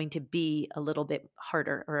if it's going to be a little bit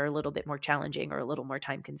harder or a little bit more challenging or a little more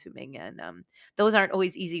time consuming. And those aren't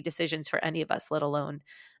always easy decisions for any of us, let alone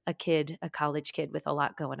a college kid with a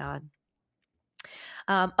lot going on.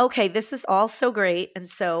 Okay, this is all so great. And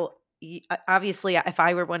so obviously, if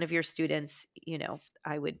I were one of your students,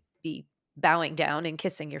 I would be bowing down and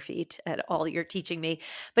kissing your feet at all you're teaching me.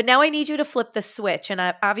 But now I need you to flip the switch. And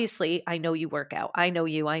I know you work out. I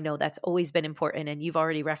know that's always been important. And you've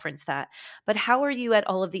already referenced that. But how are you at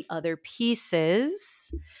all of the other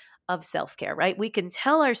pieces of self-care, right? We can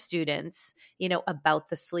tell our students, about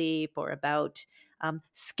the sleep or about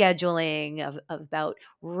scheduling, about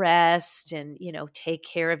rest, and take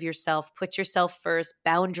care of yourself, put yourself first,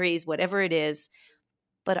 boundaries, whatever it is.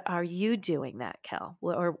 But are you doing that, Kel?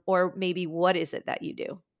 Or maybe what is it that you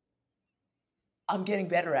do? I'm getting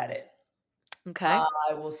better at it. Okay.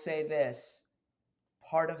 I will say this.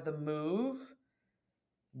 Part of the move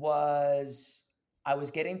was I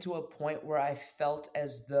was getting to a point where I felt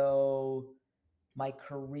as though my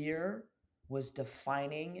career was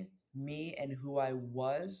defining me and who I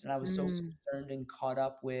was. And I was so Mm, concerned and caught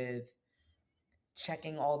up with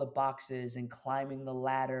checking all the boxes and climbing the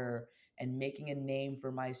ladder and making a name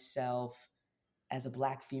for myself as a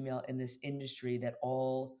Black female in this industry that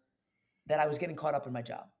I was getting caught up in my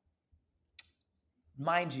job.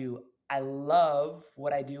 Mind you, I love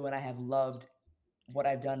what I do and I have loved what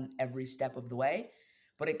I've done every step of the way.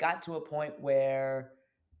 But it got to a point where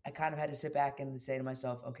I kind of had to sit back and say to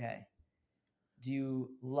myself, okay, do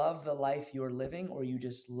you love the life you're living or you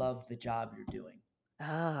just love the job you're doing?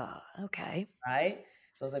 oh, okay. Right?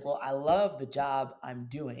 So I was like, well, I love the job I'm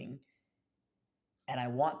doing and I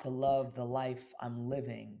want to love the life I'm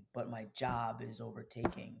living, but my job is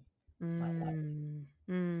overtaking my life. Mm,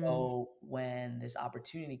 mm, So when this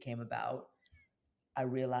opportunity came about, I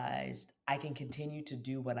realized I can continue to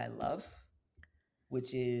do what I love,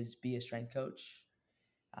 which is be a strength coach,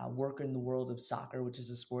 work in the world of soccer, which is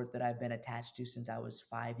a sport that I've been attached to since I was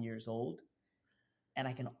 5 years old. And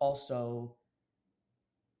I can also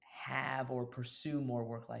have or pursue more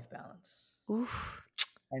work-life balance. oof.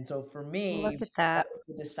 And so for Look me, at that that. was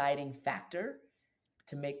the deciding factor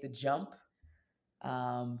to make the jump,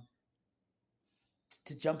 um,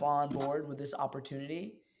 to jump on board with this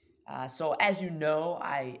opportunity. So as you know,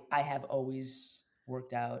 I have always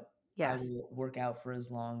worked out. I Yes. will work out for as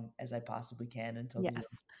long as I possibly can until the Yes.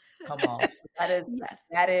 wheels come off. That is Yes.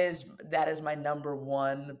 that is that is my number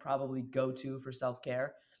one probably go-to for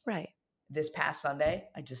self-care. Right. This past Sunday,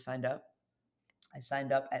 I just signed up. I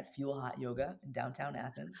signed up at Fuel Hot Yoga in downtown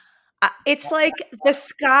Athens. It's like the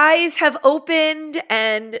skies have opened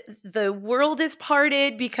and the world is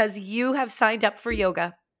parted because you have signed up for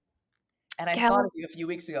yoga. And I thought Kel, of you a few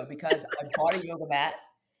weeks ago because I bought a yoga mat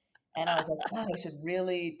and I was like, oh, I should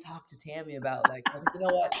really talk to Tammy about I was like, you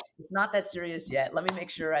know what? It's not that serious yet. Let me make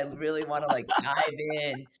sure I really want to dive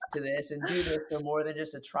in to this and do this for more than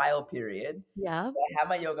just a trial period. yeah. So I have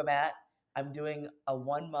my yoga mat. I'm doing a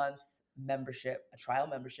 1 month membership, a trial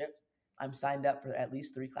membership. I'm signed up for at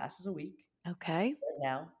least 3 classes a week Okay. right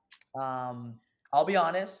now. I'll be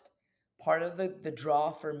honest, part of the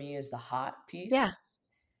draw for me is the hot Yeah. piece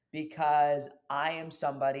because I am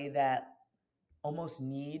somebody that almost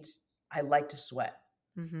needs, I like to sweat.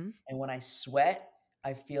 Mm-hmm. And when I sweat,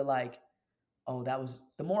 I feel like, oh,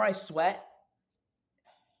 the more I sweat,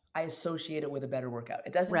 I associate it with a better workout.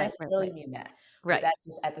 It doesn't Right. Right. necessarily Right. mean that, but Right. that's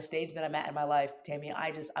just at the stage that I'm at in my life, Tammy.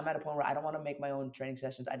 I'm at a point where I don't want to make my own training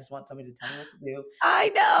sessions. I just want somebody to tell me what to do I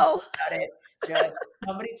know. about it. Just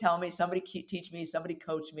somebody tell me, somebody teach me, somebody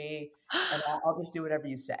coach me, and I'll just do whatever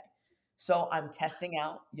you say. So I'm testing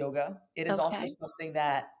out yoga. It is also Okay. something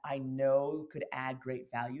that I know could add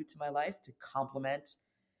great value to my life to complement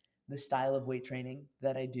the style of weight training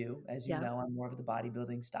that I do. As you Yeah. know, I'm more of the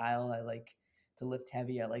bodybuilding style. I like to lift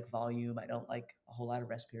heavy. I like volume. I don't like a whole lot of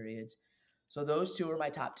rest periods. So those two are my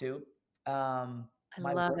top two. Um, I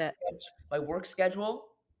my love work it. my work schedule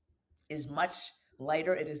is much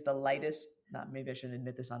lighter. It is the lightest. Not maybe I shouldn't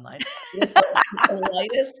admit this online. It is the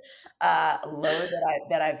lightest load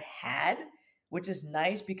that I've had, which is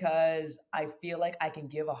nice because I feel like I can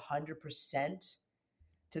give 100%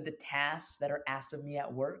 to the tasks that are asked of me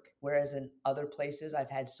at work. Whereas in other places, I've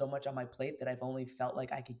had so much on my plate that I've only felt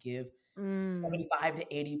like I could give Mm. 75 to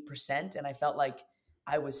 80%. And I felt like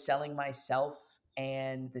I was selling myself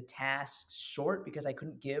and the tasks short because I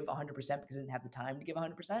couldn't give 100% because I didn't have the time to give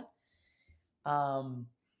 100%.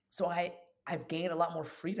 So I've gained a lot more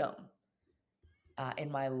freedom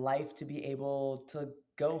in my life to be able to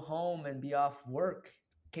go home and be off work.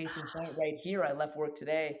 Case in point, right here, I left work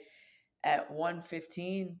today at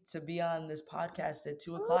 1:15 to be on this podcast at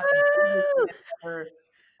 2 o'clock. And Woo!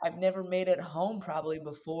 I've never made it home probably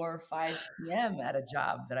before 5 p.m. at a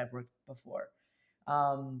job that I've worked before.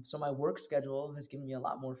 So my work schedule has given me a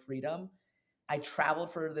lot more freedom. I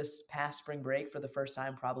traveled for this past spring break for the first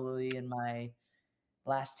time probably in my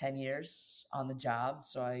last 10 years on the job.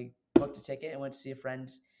 So I booked a ticket and went to see a friend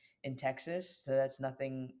in Texas. So that's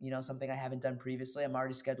nothing, something I haven't done previously. I'm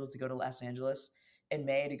already scheduled to go to Los Angeles in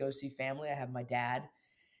May to go see family. I have my dad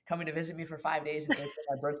coming to visit me for 5 days in April,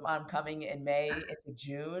 my birth mom coming in May into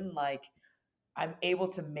June. Like I'm able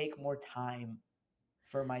to make more time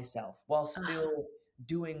for myself while still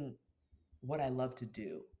doing what I love to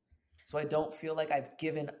do. So I don't feel like I've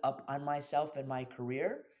given up on myself and my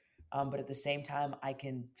career. But at the same time, I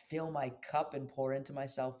can fill my cup and pour into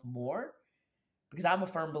myself more because I'm a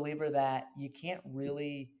firm believer that you can't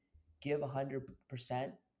really give 100%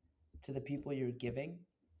 to the people you're giving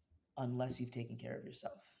unless you've taken care of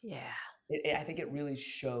yourself. Yeah. I think it really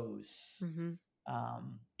shows Mm-hmm.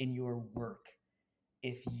 in your work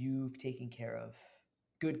if you've taken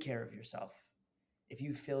good care of yourself, if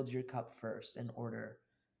you filled your cup first in order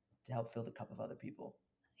to help fill the cup of other people.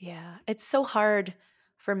 Yeah. It's so hard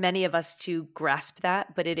for many of us to grasp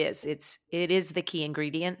that, but it is the key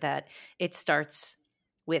ingredient that it starts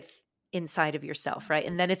with inside of yourself, right?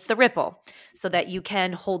 And then it's the ripple so that you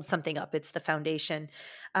can hold something up. It's the foundation.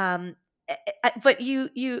 Um but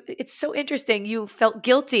it's so interesting. You felt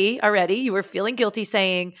guilty already. You were feeling guilty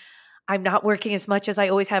saying, I'm not working as much as I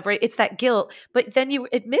always have, right? It's that guilt. But then you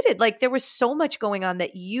admitted like there was so much going on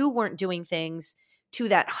that you weren't doing things to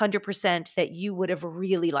that 100% that you would have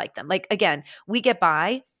really liked them. Like, again, we get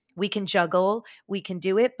by, we can juggle, we can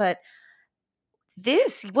do it, but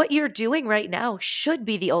what you're doing right now should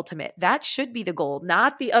be the ultimate. That should be the goal,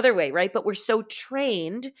 not the other way, right? But we're so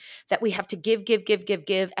trained that we have to give, give, give, give,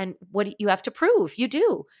 give. And what you have to prove, you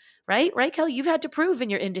do, right? Right, Kelly? You've had to prove in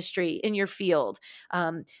your industry, in your field,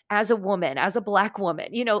 as a woman, as a Black woman,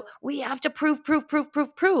 we have to prove, prove, prove,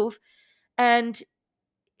 prove, prove. And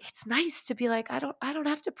it's nice to be like, I don't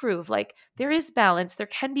have to prove. Like there is balance. There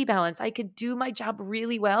can be balance. I could do my job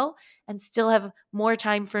really well and still have more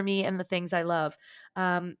time for me and the things I love.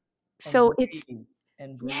 Um, And so it's breathe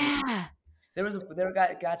and breathe. yeah. There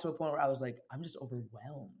got to a point where I was like, I'm just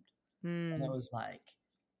overwhelmed. And it Mm, was like,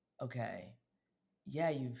 okay, yeah,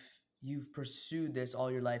 you've pursued this all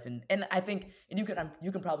your life. And I think, and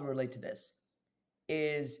you can probably relate to this,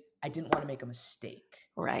 is I didn't want to make a mistake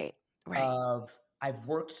right. Right. of I've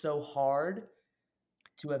worked so hard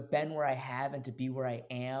to have been where I have and to be where I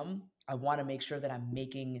am. I want to make sure that I'm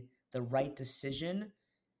making the right decision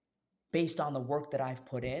based on the work that I've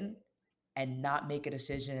put in and not make a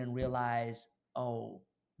decision and realize, oh,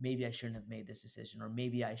 maybe I shouldn't have made this decision, or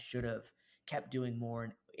maybe I should have kept doing more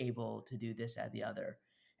and able to do this at the other.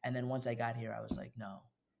 And then once I got here, I was like, no,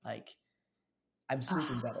 like I'm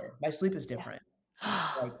sleeping Oh, better. My sleep is different. yeah.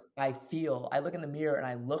 Like I look in the mirror and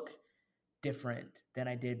I look different than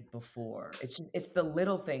I did before. It's the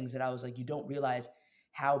little things that I was like, you don't realize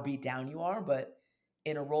how beat down you are, but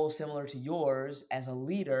in a role similar to yours as a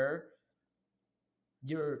leader,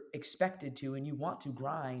 you're expected to and you want to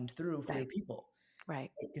grind through for your Right. people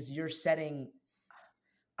Right. because you're setting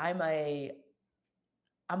I'm a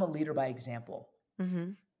I'm a leader by example.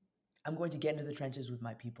 Mm-hmm. I'm going to get into the trenches with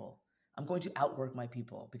my people. I'm going to outwork my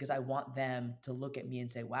people because I want them to look at me and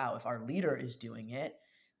say, wow, if our leader is doing it,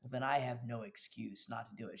 well, then I have no excuse not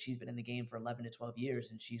to do it. She's been in the game for 11 to 12 years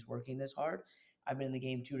and she's working this hard. I've been in the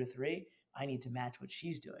game 2 to 3. I need to match what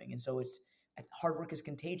she's doing. And so hard work is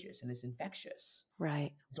contagious and it's infectious.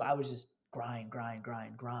 Right. So I was just grind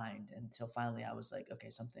until finally I was like, okay,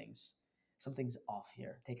 something's off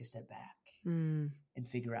here. Take a step back Mm. and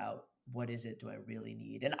figure out, what is it do I really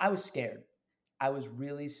need? And I was scared. I was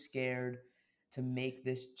really scared to make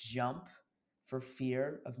this jump for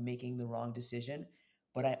fear of making the wrong decision.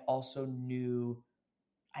 But I also knew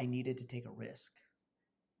I needed to take a risk.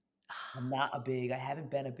 I haven't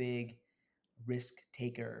been a big risk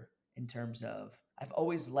taker in terms of, I've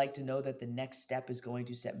always liked to know that the next step is going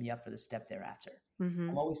to set me up for the step thereafter. Mm-hmm.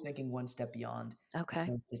 I'm always thinking one step beyond the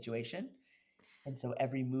current situation. And so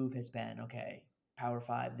every move has been, okay, Power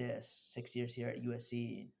 5 this, 6 years here at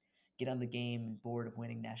USC, get on the game board of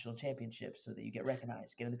winning national championships so that you get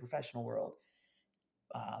recognized, get in the professional world,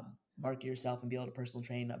 market yourself and be able to personal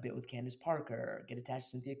train a bit with Candace Parker, get attached to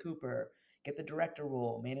Cynthia Cooper, get the director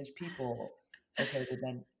role, manage people. Okay, but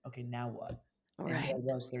then, okay, now what? Right. And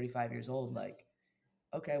here I was 35 years old, like,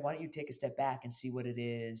 okay, why don't you take a step back and see what it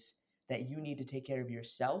is that you need to take care of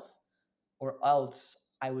yourself, or else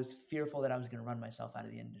I was fearful that I was going to run myself out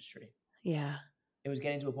of the industry. Yeah. It was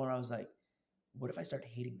getting to a point where I was like, what if I start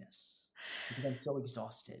hating this? Because I'm so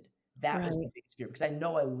exhausted. That was my biggest fear, because I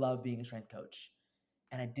know I love being a strength coach,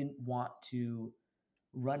 and I didn't want to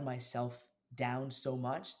run myself down so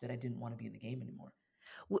much that I didn't want to be in the game anymore.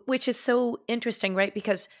 Which is so interesting, right?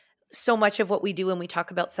 Because so much of what we do when we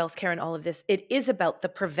talk about self-care and all of this, it is about the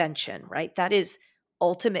prevention, right? That is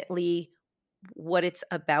ultimately what it's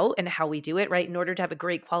about and how we do it, right? In order to have a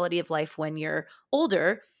great quality of life when you're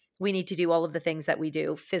older, we need to do all of the things that we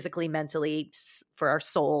do physically, mentally, for our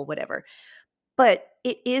soul, whatever. But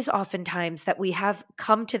it is oftentimes that we have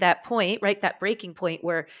come to that point, right? That breaking point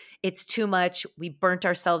where it's too much. We burnt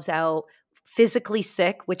ourselves out, physically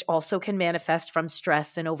sick, which also can manifest from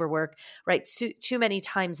stress and overwork, right? Too many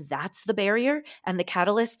times that's the barrier and the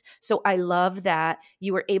catalyst. So I love that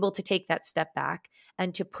you were able to take that step back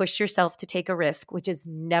and to push yourself to take a risk, which is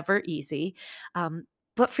never easy,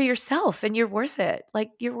 but for yourself, and you're worth it.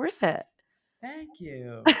 Like, you're worth it. Thank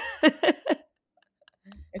you.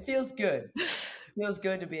 It feels good. It feels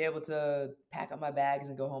good to be able to pack up my bags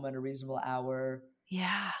and go home at a reasonable hour.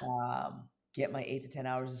 Yeah. Get my 8 to 10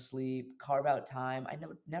 hours of sleep, carve out time. I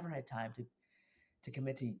never had time to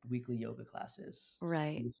commit to weekly yoga classes.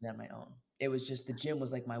 Right. On my own. It was just, the gym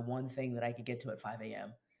was like my one thing that I could get to at 5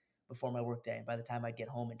 a.m. before my work day. And by the time I'd get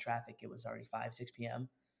home in traffic, it was already 5, 6 p.m.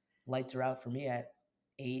 Lights are out for me at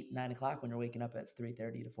 8, 9 o'clock when you're waking up at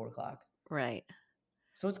 3:30 to 4 o'clock. Right.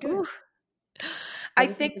 So it's good. Ooh. I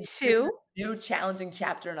think too, new challenging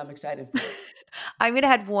chapter, and I'm excited for it. I'm going to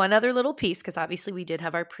add one other little piece, because obviously we did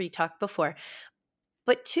have our pre-talk before.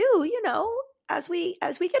 But two, as we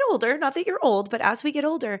get older, not that you're old, but as we get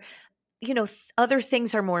older, other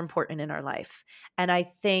things are more important in our life. And I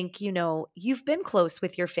think, you've been close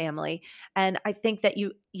with your family, and I think that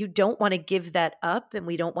you don't want to give that up, and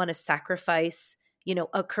we don't want to sacrifice,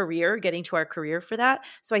 a career, getting to our career for that.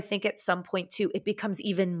 So I think at some point too, it becomes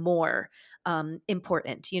even more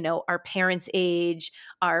important. Our parents' age,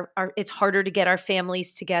 it's harder to get our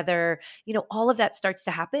families together. All of that starts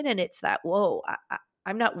to happen, and it's that, whoa,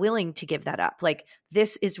 I'm not willing to give that up. Like,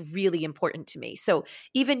 this is really important to me. So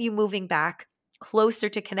even you moving back closer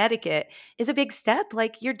to Connecticut is a big step.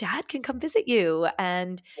 Like, your dad can come visit you,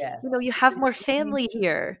 and yes, you have more family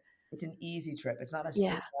here. It's an easy trip. It's not a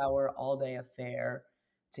 6-hour all day affair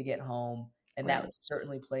to get home. And that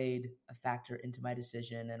certainly played a factor into my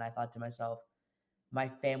decision. And I thought to myself, my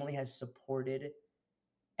family has supported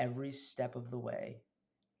every step of the way.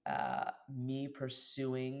 Me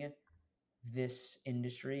pursuing this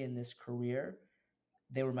industry and this career,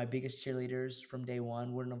 they were my biggest cheerleaders from day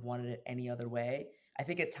one. Wouldn't have wanted it any other way. I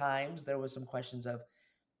think at times there was some questions of,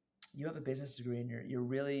 you have a business degree and you're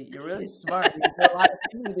really smart. You can do a lot of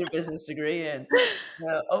things with your business degree, and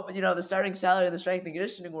the starting salary in the strength and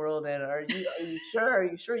conditioning world. And are you sure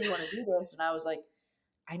you want to do this? And I was like,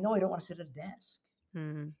 I know I don't want to sit at a desk.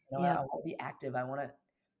 Mm-hmm. I want to be active. I want to,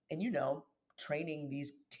 and training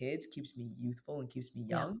these kids keeps me youthful and keeps me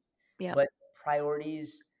young. Yeah. But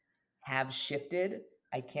priorities have shifted.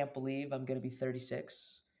 I can't believe I'm going to be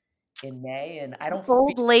 36 in May, and I don't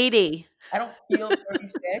lady. I don't feel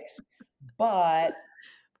 36, but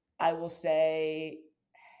I will say,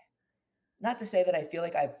 not to say that I feel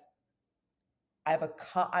like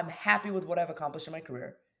I'm happy with what I've accomplished in my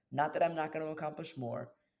career. Not that I'm not going to accomplish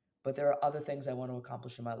more, but there are other things I want to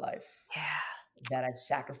accomplish in my life. That I've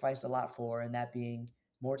sacrificed a lot for, and that being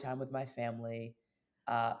more time with my family,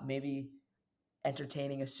 maybe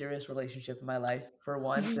entertaining a serious relationship in my life for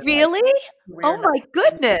once. Really? Oh my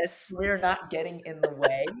goodness. We're not getting in the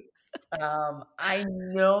way. I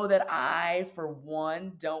know that I, for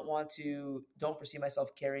one, don't foresee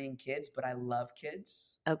myself carrying kids, but I love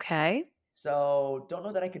kids. Okay. So don't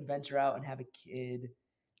know that I could venture out and have a kid.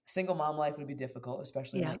 Single mom life would be difficult,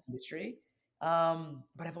 especially in Yeah. my industry.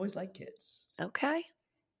 But I've always liked kids. Okay.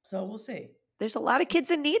 So we'll see. There's a lot of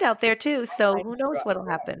kids in need out there too. So I know who there knows are. what'll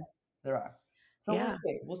happen? There are. So we'll Yeah.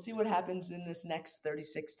 see. We'll see what happens in this next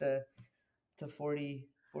 36 to 40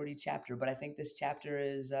 chapter. But I think this chapter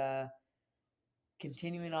is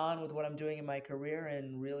continuing on with what I'm doing in my career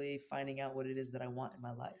and really finding out what it is that I want in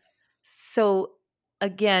my life. So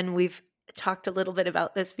again, we've talked a little bit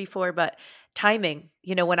about this before, but timing,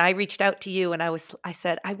 when I reached out to you and I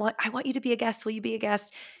said, I want you to be a guest. Will you be a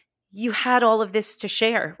guest? You had all of this to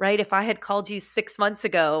share, right? If I had called you 6 months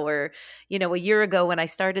ago or, a year ago when I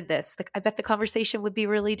started this, I bet the conversation would be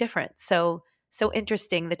really different. So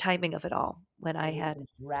interesting, the timing of it all when It I would have had, been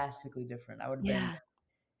drastically different. I would have been yeah,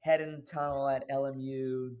 head in the tunnel at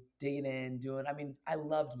LMU, digging in, I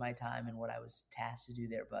loved my time and what I was tasked to do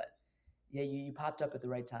there. But yeah, you popped up at the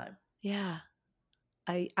right time. yeah.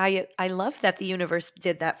 I love that the universe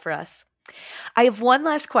did that for us. I have one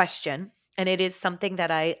last question, and it is something that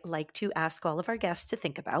I like to ask all of our guests to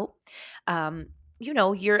think about. Um,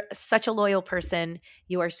 you're such a loyal person.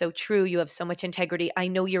 You are so true. You have so much integrity. I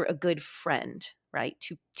know you're a good friend, right?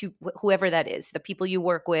 To whoever that is, the people you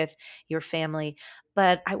work with, your family.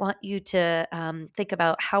 But I want you to think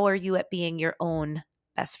about, how are you at being your own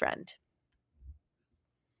best friend?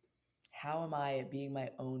 How am I at being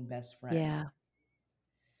my own best friend? Yeah.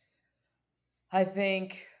 I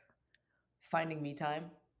think finding me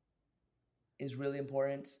time is really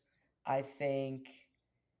important. I think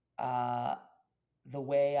uh, the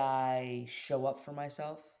way I show up for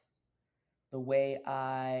myself, the way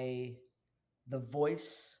the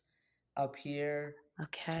voice up here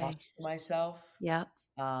Okay. talks to myself. Yeah.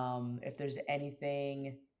 If there's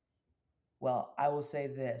anything, well, I will say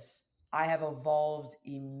this: I have evolved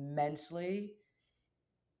immensely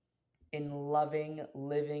in loving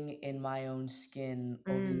living in my own skin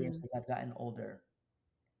over the years Mm. as I've gotten older.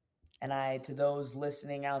 And to those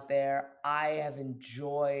listening out there, I have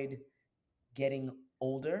enjoyed getting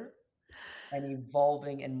older and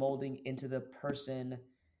evolving and molding into the person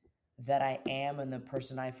that I am and the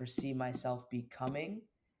person I foresee myself becoming,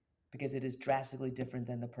 because it is drastically different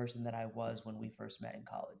than the person that I was when we first met in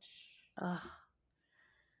college. Ugh.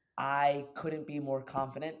 I couldn't be more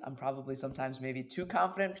confident. I'm probably sometimes maybe too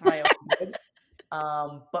confident for my own good.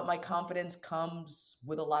 But my confidence comes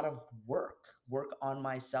with a lot of work on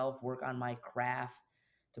myself, work on my craft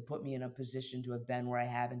to put me in a position to have been where I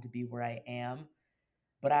have and to be where I am.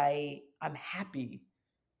 But I'm happy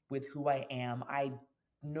with who I am. I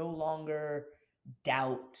no longer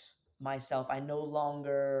doubt myself. I no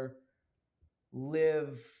longer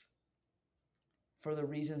live for the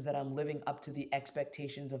reasons that I'm living up to the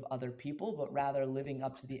expectations of other people, but rather living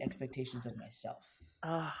up to the expectations of myself.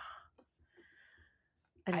 Ugh.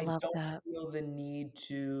 I I love don't that. feel the need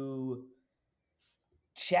to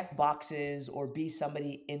check boxes or be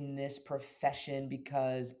somebody in this profession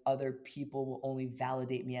because other people will only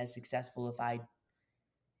validate me as successful if I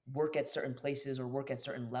work at certain places or work at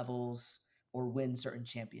certain levels or win certain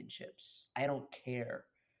championships. I don't care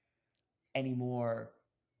anymore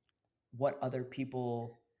what other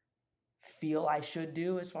people feel I should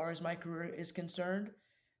do as far as my career is concerned.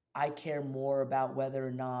 I care more about whether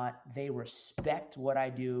or not they respect what I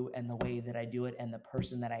do and the way that I do it and the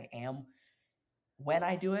person that I am when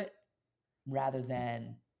I do it, rather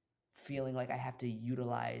than feeling like I have to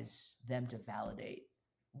utilize them to validate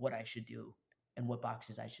what I should do and what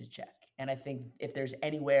boxes I should check. And I think if there's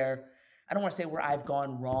anywhere, I don't want to say where I've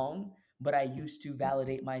gone wrong, but I used to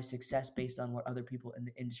validate my success based on what other people in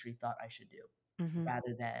the industry thought I should do, Hmm.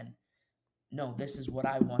 rather than, no, this is what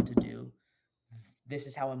I want to do. This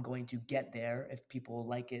is how I'm going to get there. If people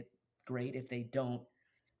like it, great. If they don't,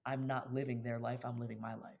 I'm not living their life, I'm living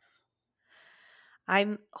my life.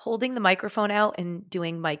 I'm holding the microphone out and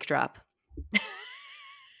doing mic drop.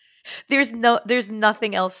 There's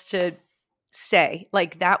nothing else to say.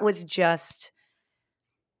 Like, that was just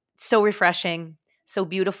so refreshing, so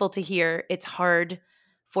beautiful to hear. It's hard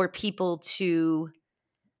for people to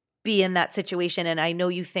be in that situation. And I know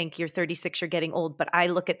you think you're 36, you're getting old, but I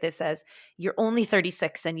look at this as you're only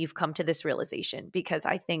 36 and you've come to this realization, because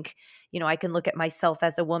I think, I can look at myself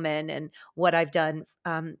as a woman and what I've done.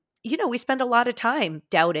 We spend a lot of time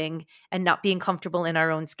doubting and not being comfortable in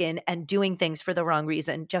our own skin and doing things for the wrong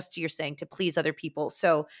reason, just you're saying, to please other people.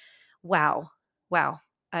 So, wow. Wow.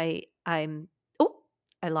 I'm, oh,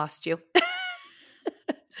 I lost you.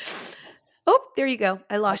 Oh, there you go.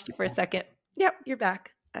 I lost you for a second. Yep, you're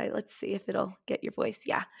back. let's see if it'll get your voice.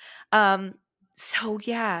 Yeah. So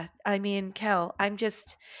yeah, I mean, Kel,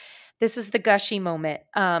 this is the gushy moment.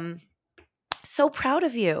 So proud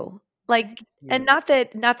of you. Like, and not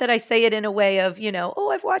that I say it in a way of,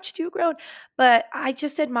 oh, I've watched you grow, but I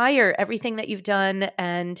just admire everything that you've done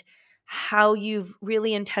and how you've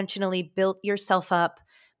really intentionally built yourself up,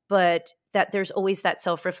 but that there's always that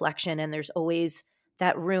self-reflection and there's always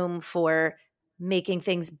that room for making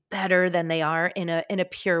things better than they are in a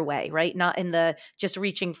pure way, right? Not in the just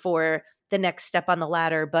reaching for the next step on the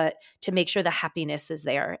ladder, but to make sure the happiness is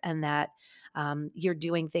there and that you're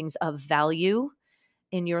doing things of value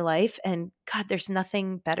in your life. And God, there's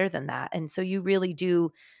nothing better than that. And so you really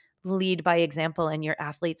do lead by example, and your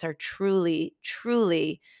athletes are truly,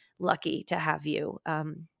 truly lucky to have you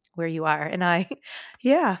where you are. And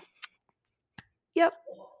yep. So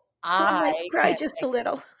I might cry just a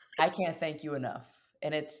little. I can't thank you enough.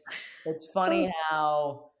 And it's funny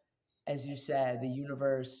how, as you said, the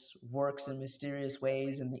universe works in mysterious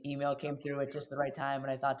ways, and the email came through at just the right time.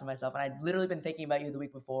 And I thought to myself, and I'd literally been thinking about you the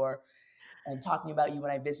week before and talking about you when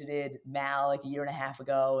I visited Mal like a year and a half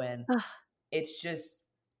ago. And it's just,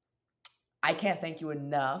 I can't thank you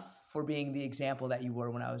enough for being the example that you were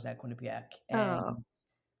when I was at Quinnipiac. And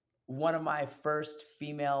one of my first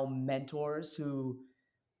female mentors who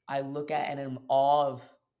I look at and am in awe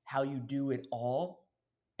of how you do it all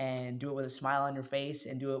and do it with a smile on your face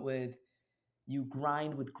and do it with, you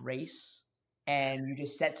grind with grace, and you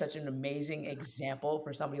just set such an amazing example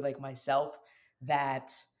for somebody like myself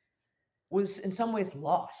that was in some ways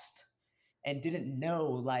lost and didn't know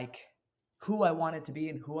like who I wanted to be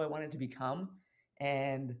and who I wanted to become.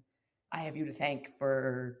 And I have you to thank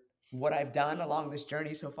for what I've done along this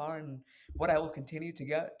journey so far and what I will continue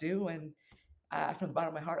to do. And from the bottom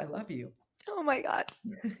of my heart, I love you. Oh my God.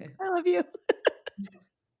 I love you.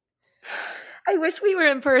 I wish we were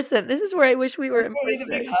in person. This is where I wish we were in person. Need a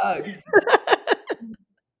big hug.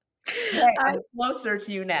 I'm closer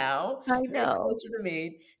to you now. I know. You're closer to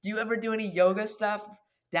me. Do you ever do any yoga stuff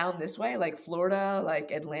down this way, like Florida,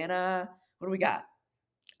 like Atlanta? What do we got?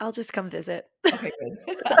 I'll just come visit. Okay,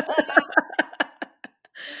 good.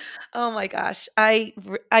 Oh my gosh. I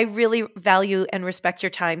really value and respect your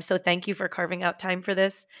time. So thank you for carving out time for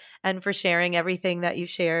this and for sharing everything that you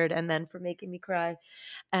shared and then for making me cry.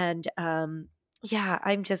 And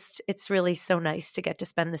it's really so nice to get to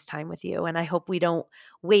spend this time with you. And I hope we don't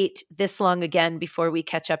wait this long again before we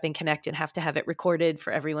catch up and connect and have to have it recorded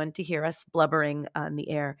for everyone to hear us blubbering on the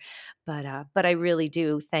air. But I really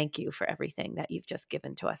do thank you for everything that you've just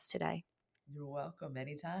given to us today. You're welcome.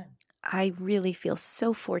 Anytime. I really feel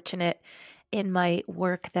so fortunate in my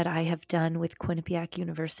work that I have done with Quinnipiac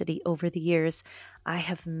University over the years. I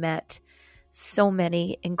have met so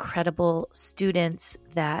many incredible students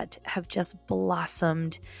that have just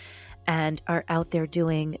blossomed and are out there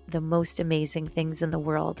doing the most amazing things in the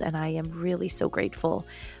world. And I am really so grateful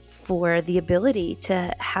for the ability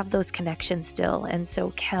to have those connections still. And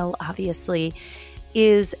so Kel obviously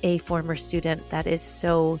is a former student that is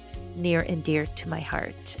so near and dear to my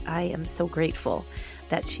heart. I am so grateful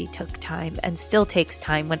that she took time and still takes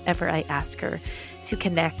time whenever I ask her to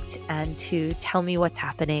connect and to tell me what's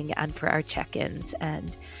happening and for our check-ins.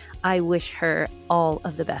 And I wish her all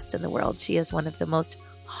of the best in the world. She is one of the most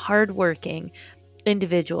hardworking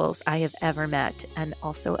individuals I have ever met, and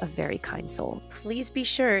also a very kind soul. Please be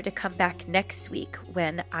sure to come back next week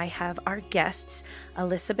when I have our guests,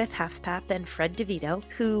 Elizabeth Halfpap and Fred DeVito,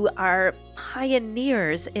 who are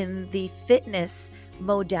pioneers in the fitness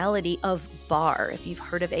modality of barre. If you've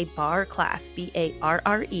heard of a barre class,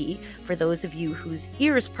 B-A-R-R-E, for those of you whose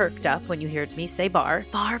ears perked up when you heard me say barre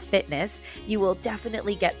fitness, you will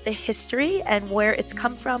definitely get the history and where it's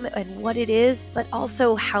come from and what it is, but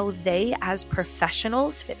also how they as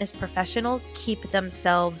professionals, fitness professionals, keep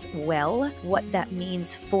themselves well, what that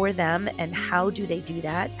means for them and how do they do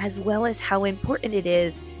that, as well as how important it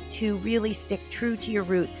is to really stick true to your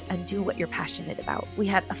roots and do what you're passionate about. We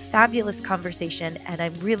had a fabulous conversation and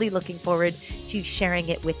I'm really looking forward to sharing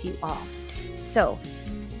it with you all. So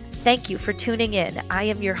thank you for tuning in. I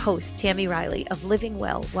am your host, Tammy Riley of Living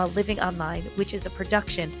Well While Living Online, which is a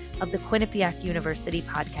production of the Quinnipiac University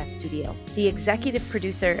Podcast Studio. The executive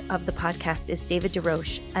producer of the podcast is David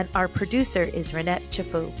DeRoche, and our producer is Renette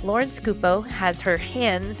Chafu. Lauren Scupo has her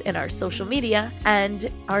hands in our social media,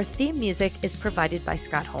 and our theme music is provided by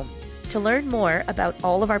Scott Holmes. To learn more about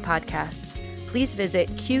all of our podcasts, please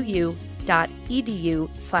visit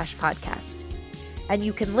qu.edu/podcast. And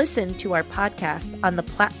you can listen to our podcast on the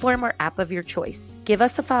platform or app of your choice. Give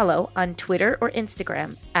us a follow on Twitter or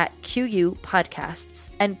Instagram at QU Podcasts.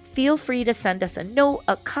 And feel free to send us a note,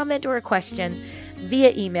 a comment, or a question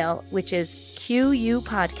via email, which is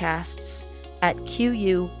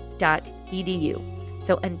qupodcasts@qu.edu.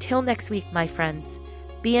 So until next week, my friends,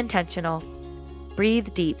 be intentional,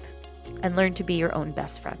 breathe deep, and learn to be your own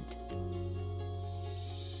best friend.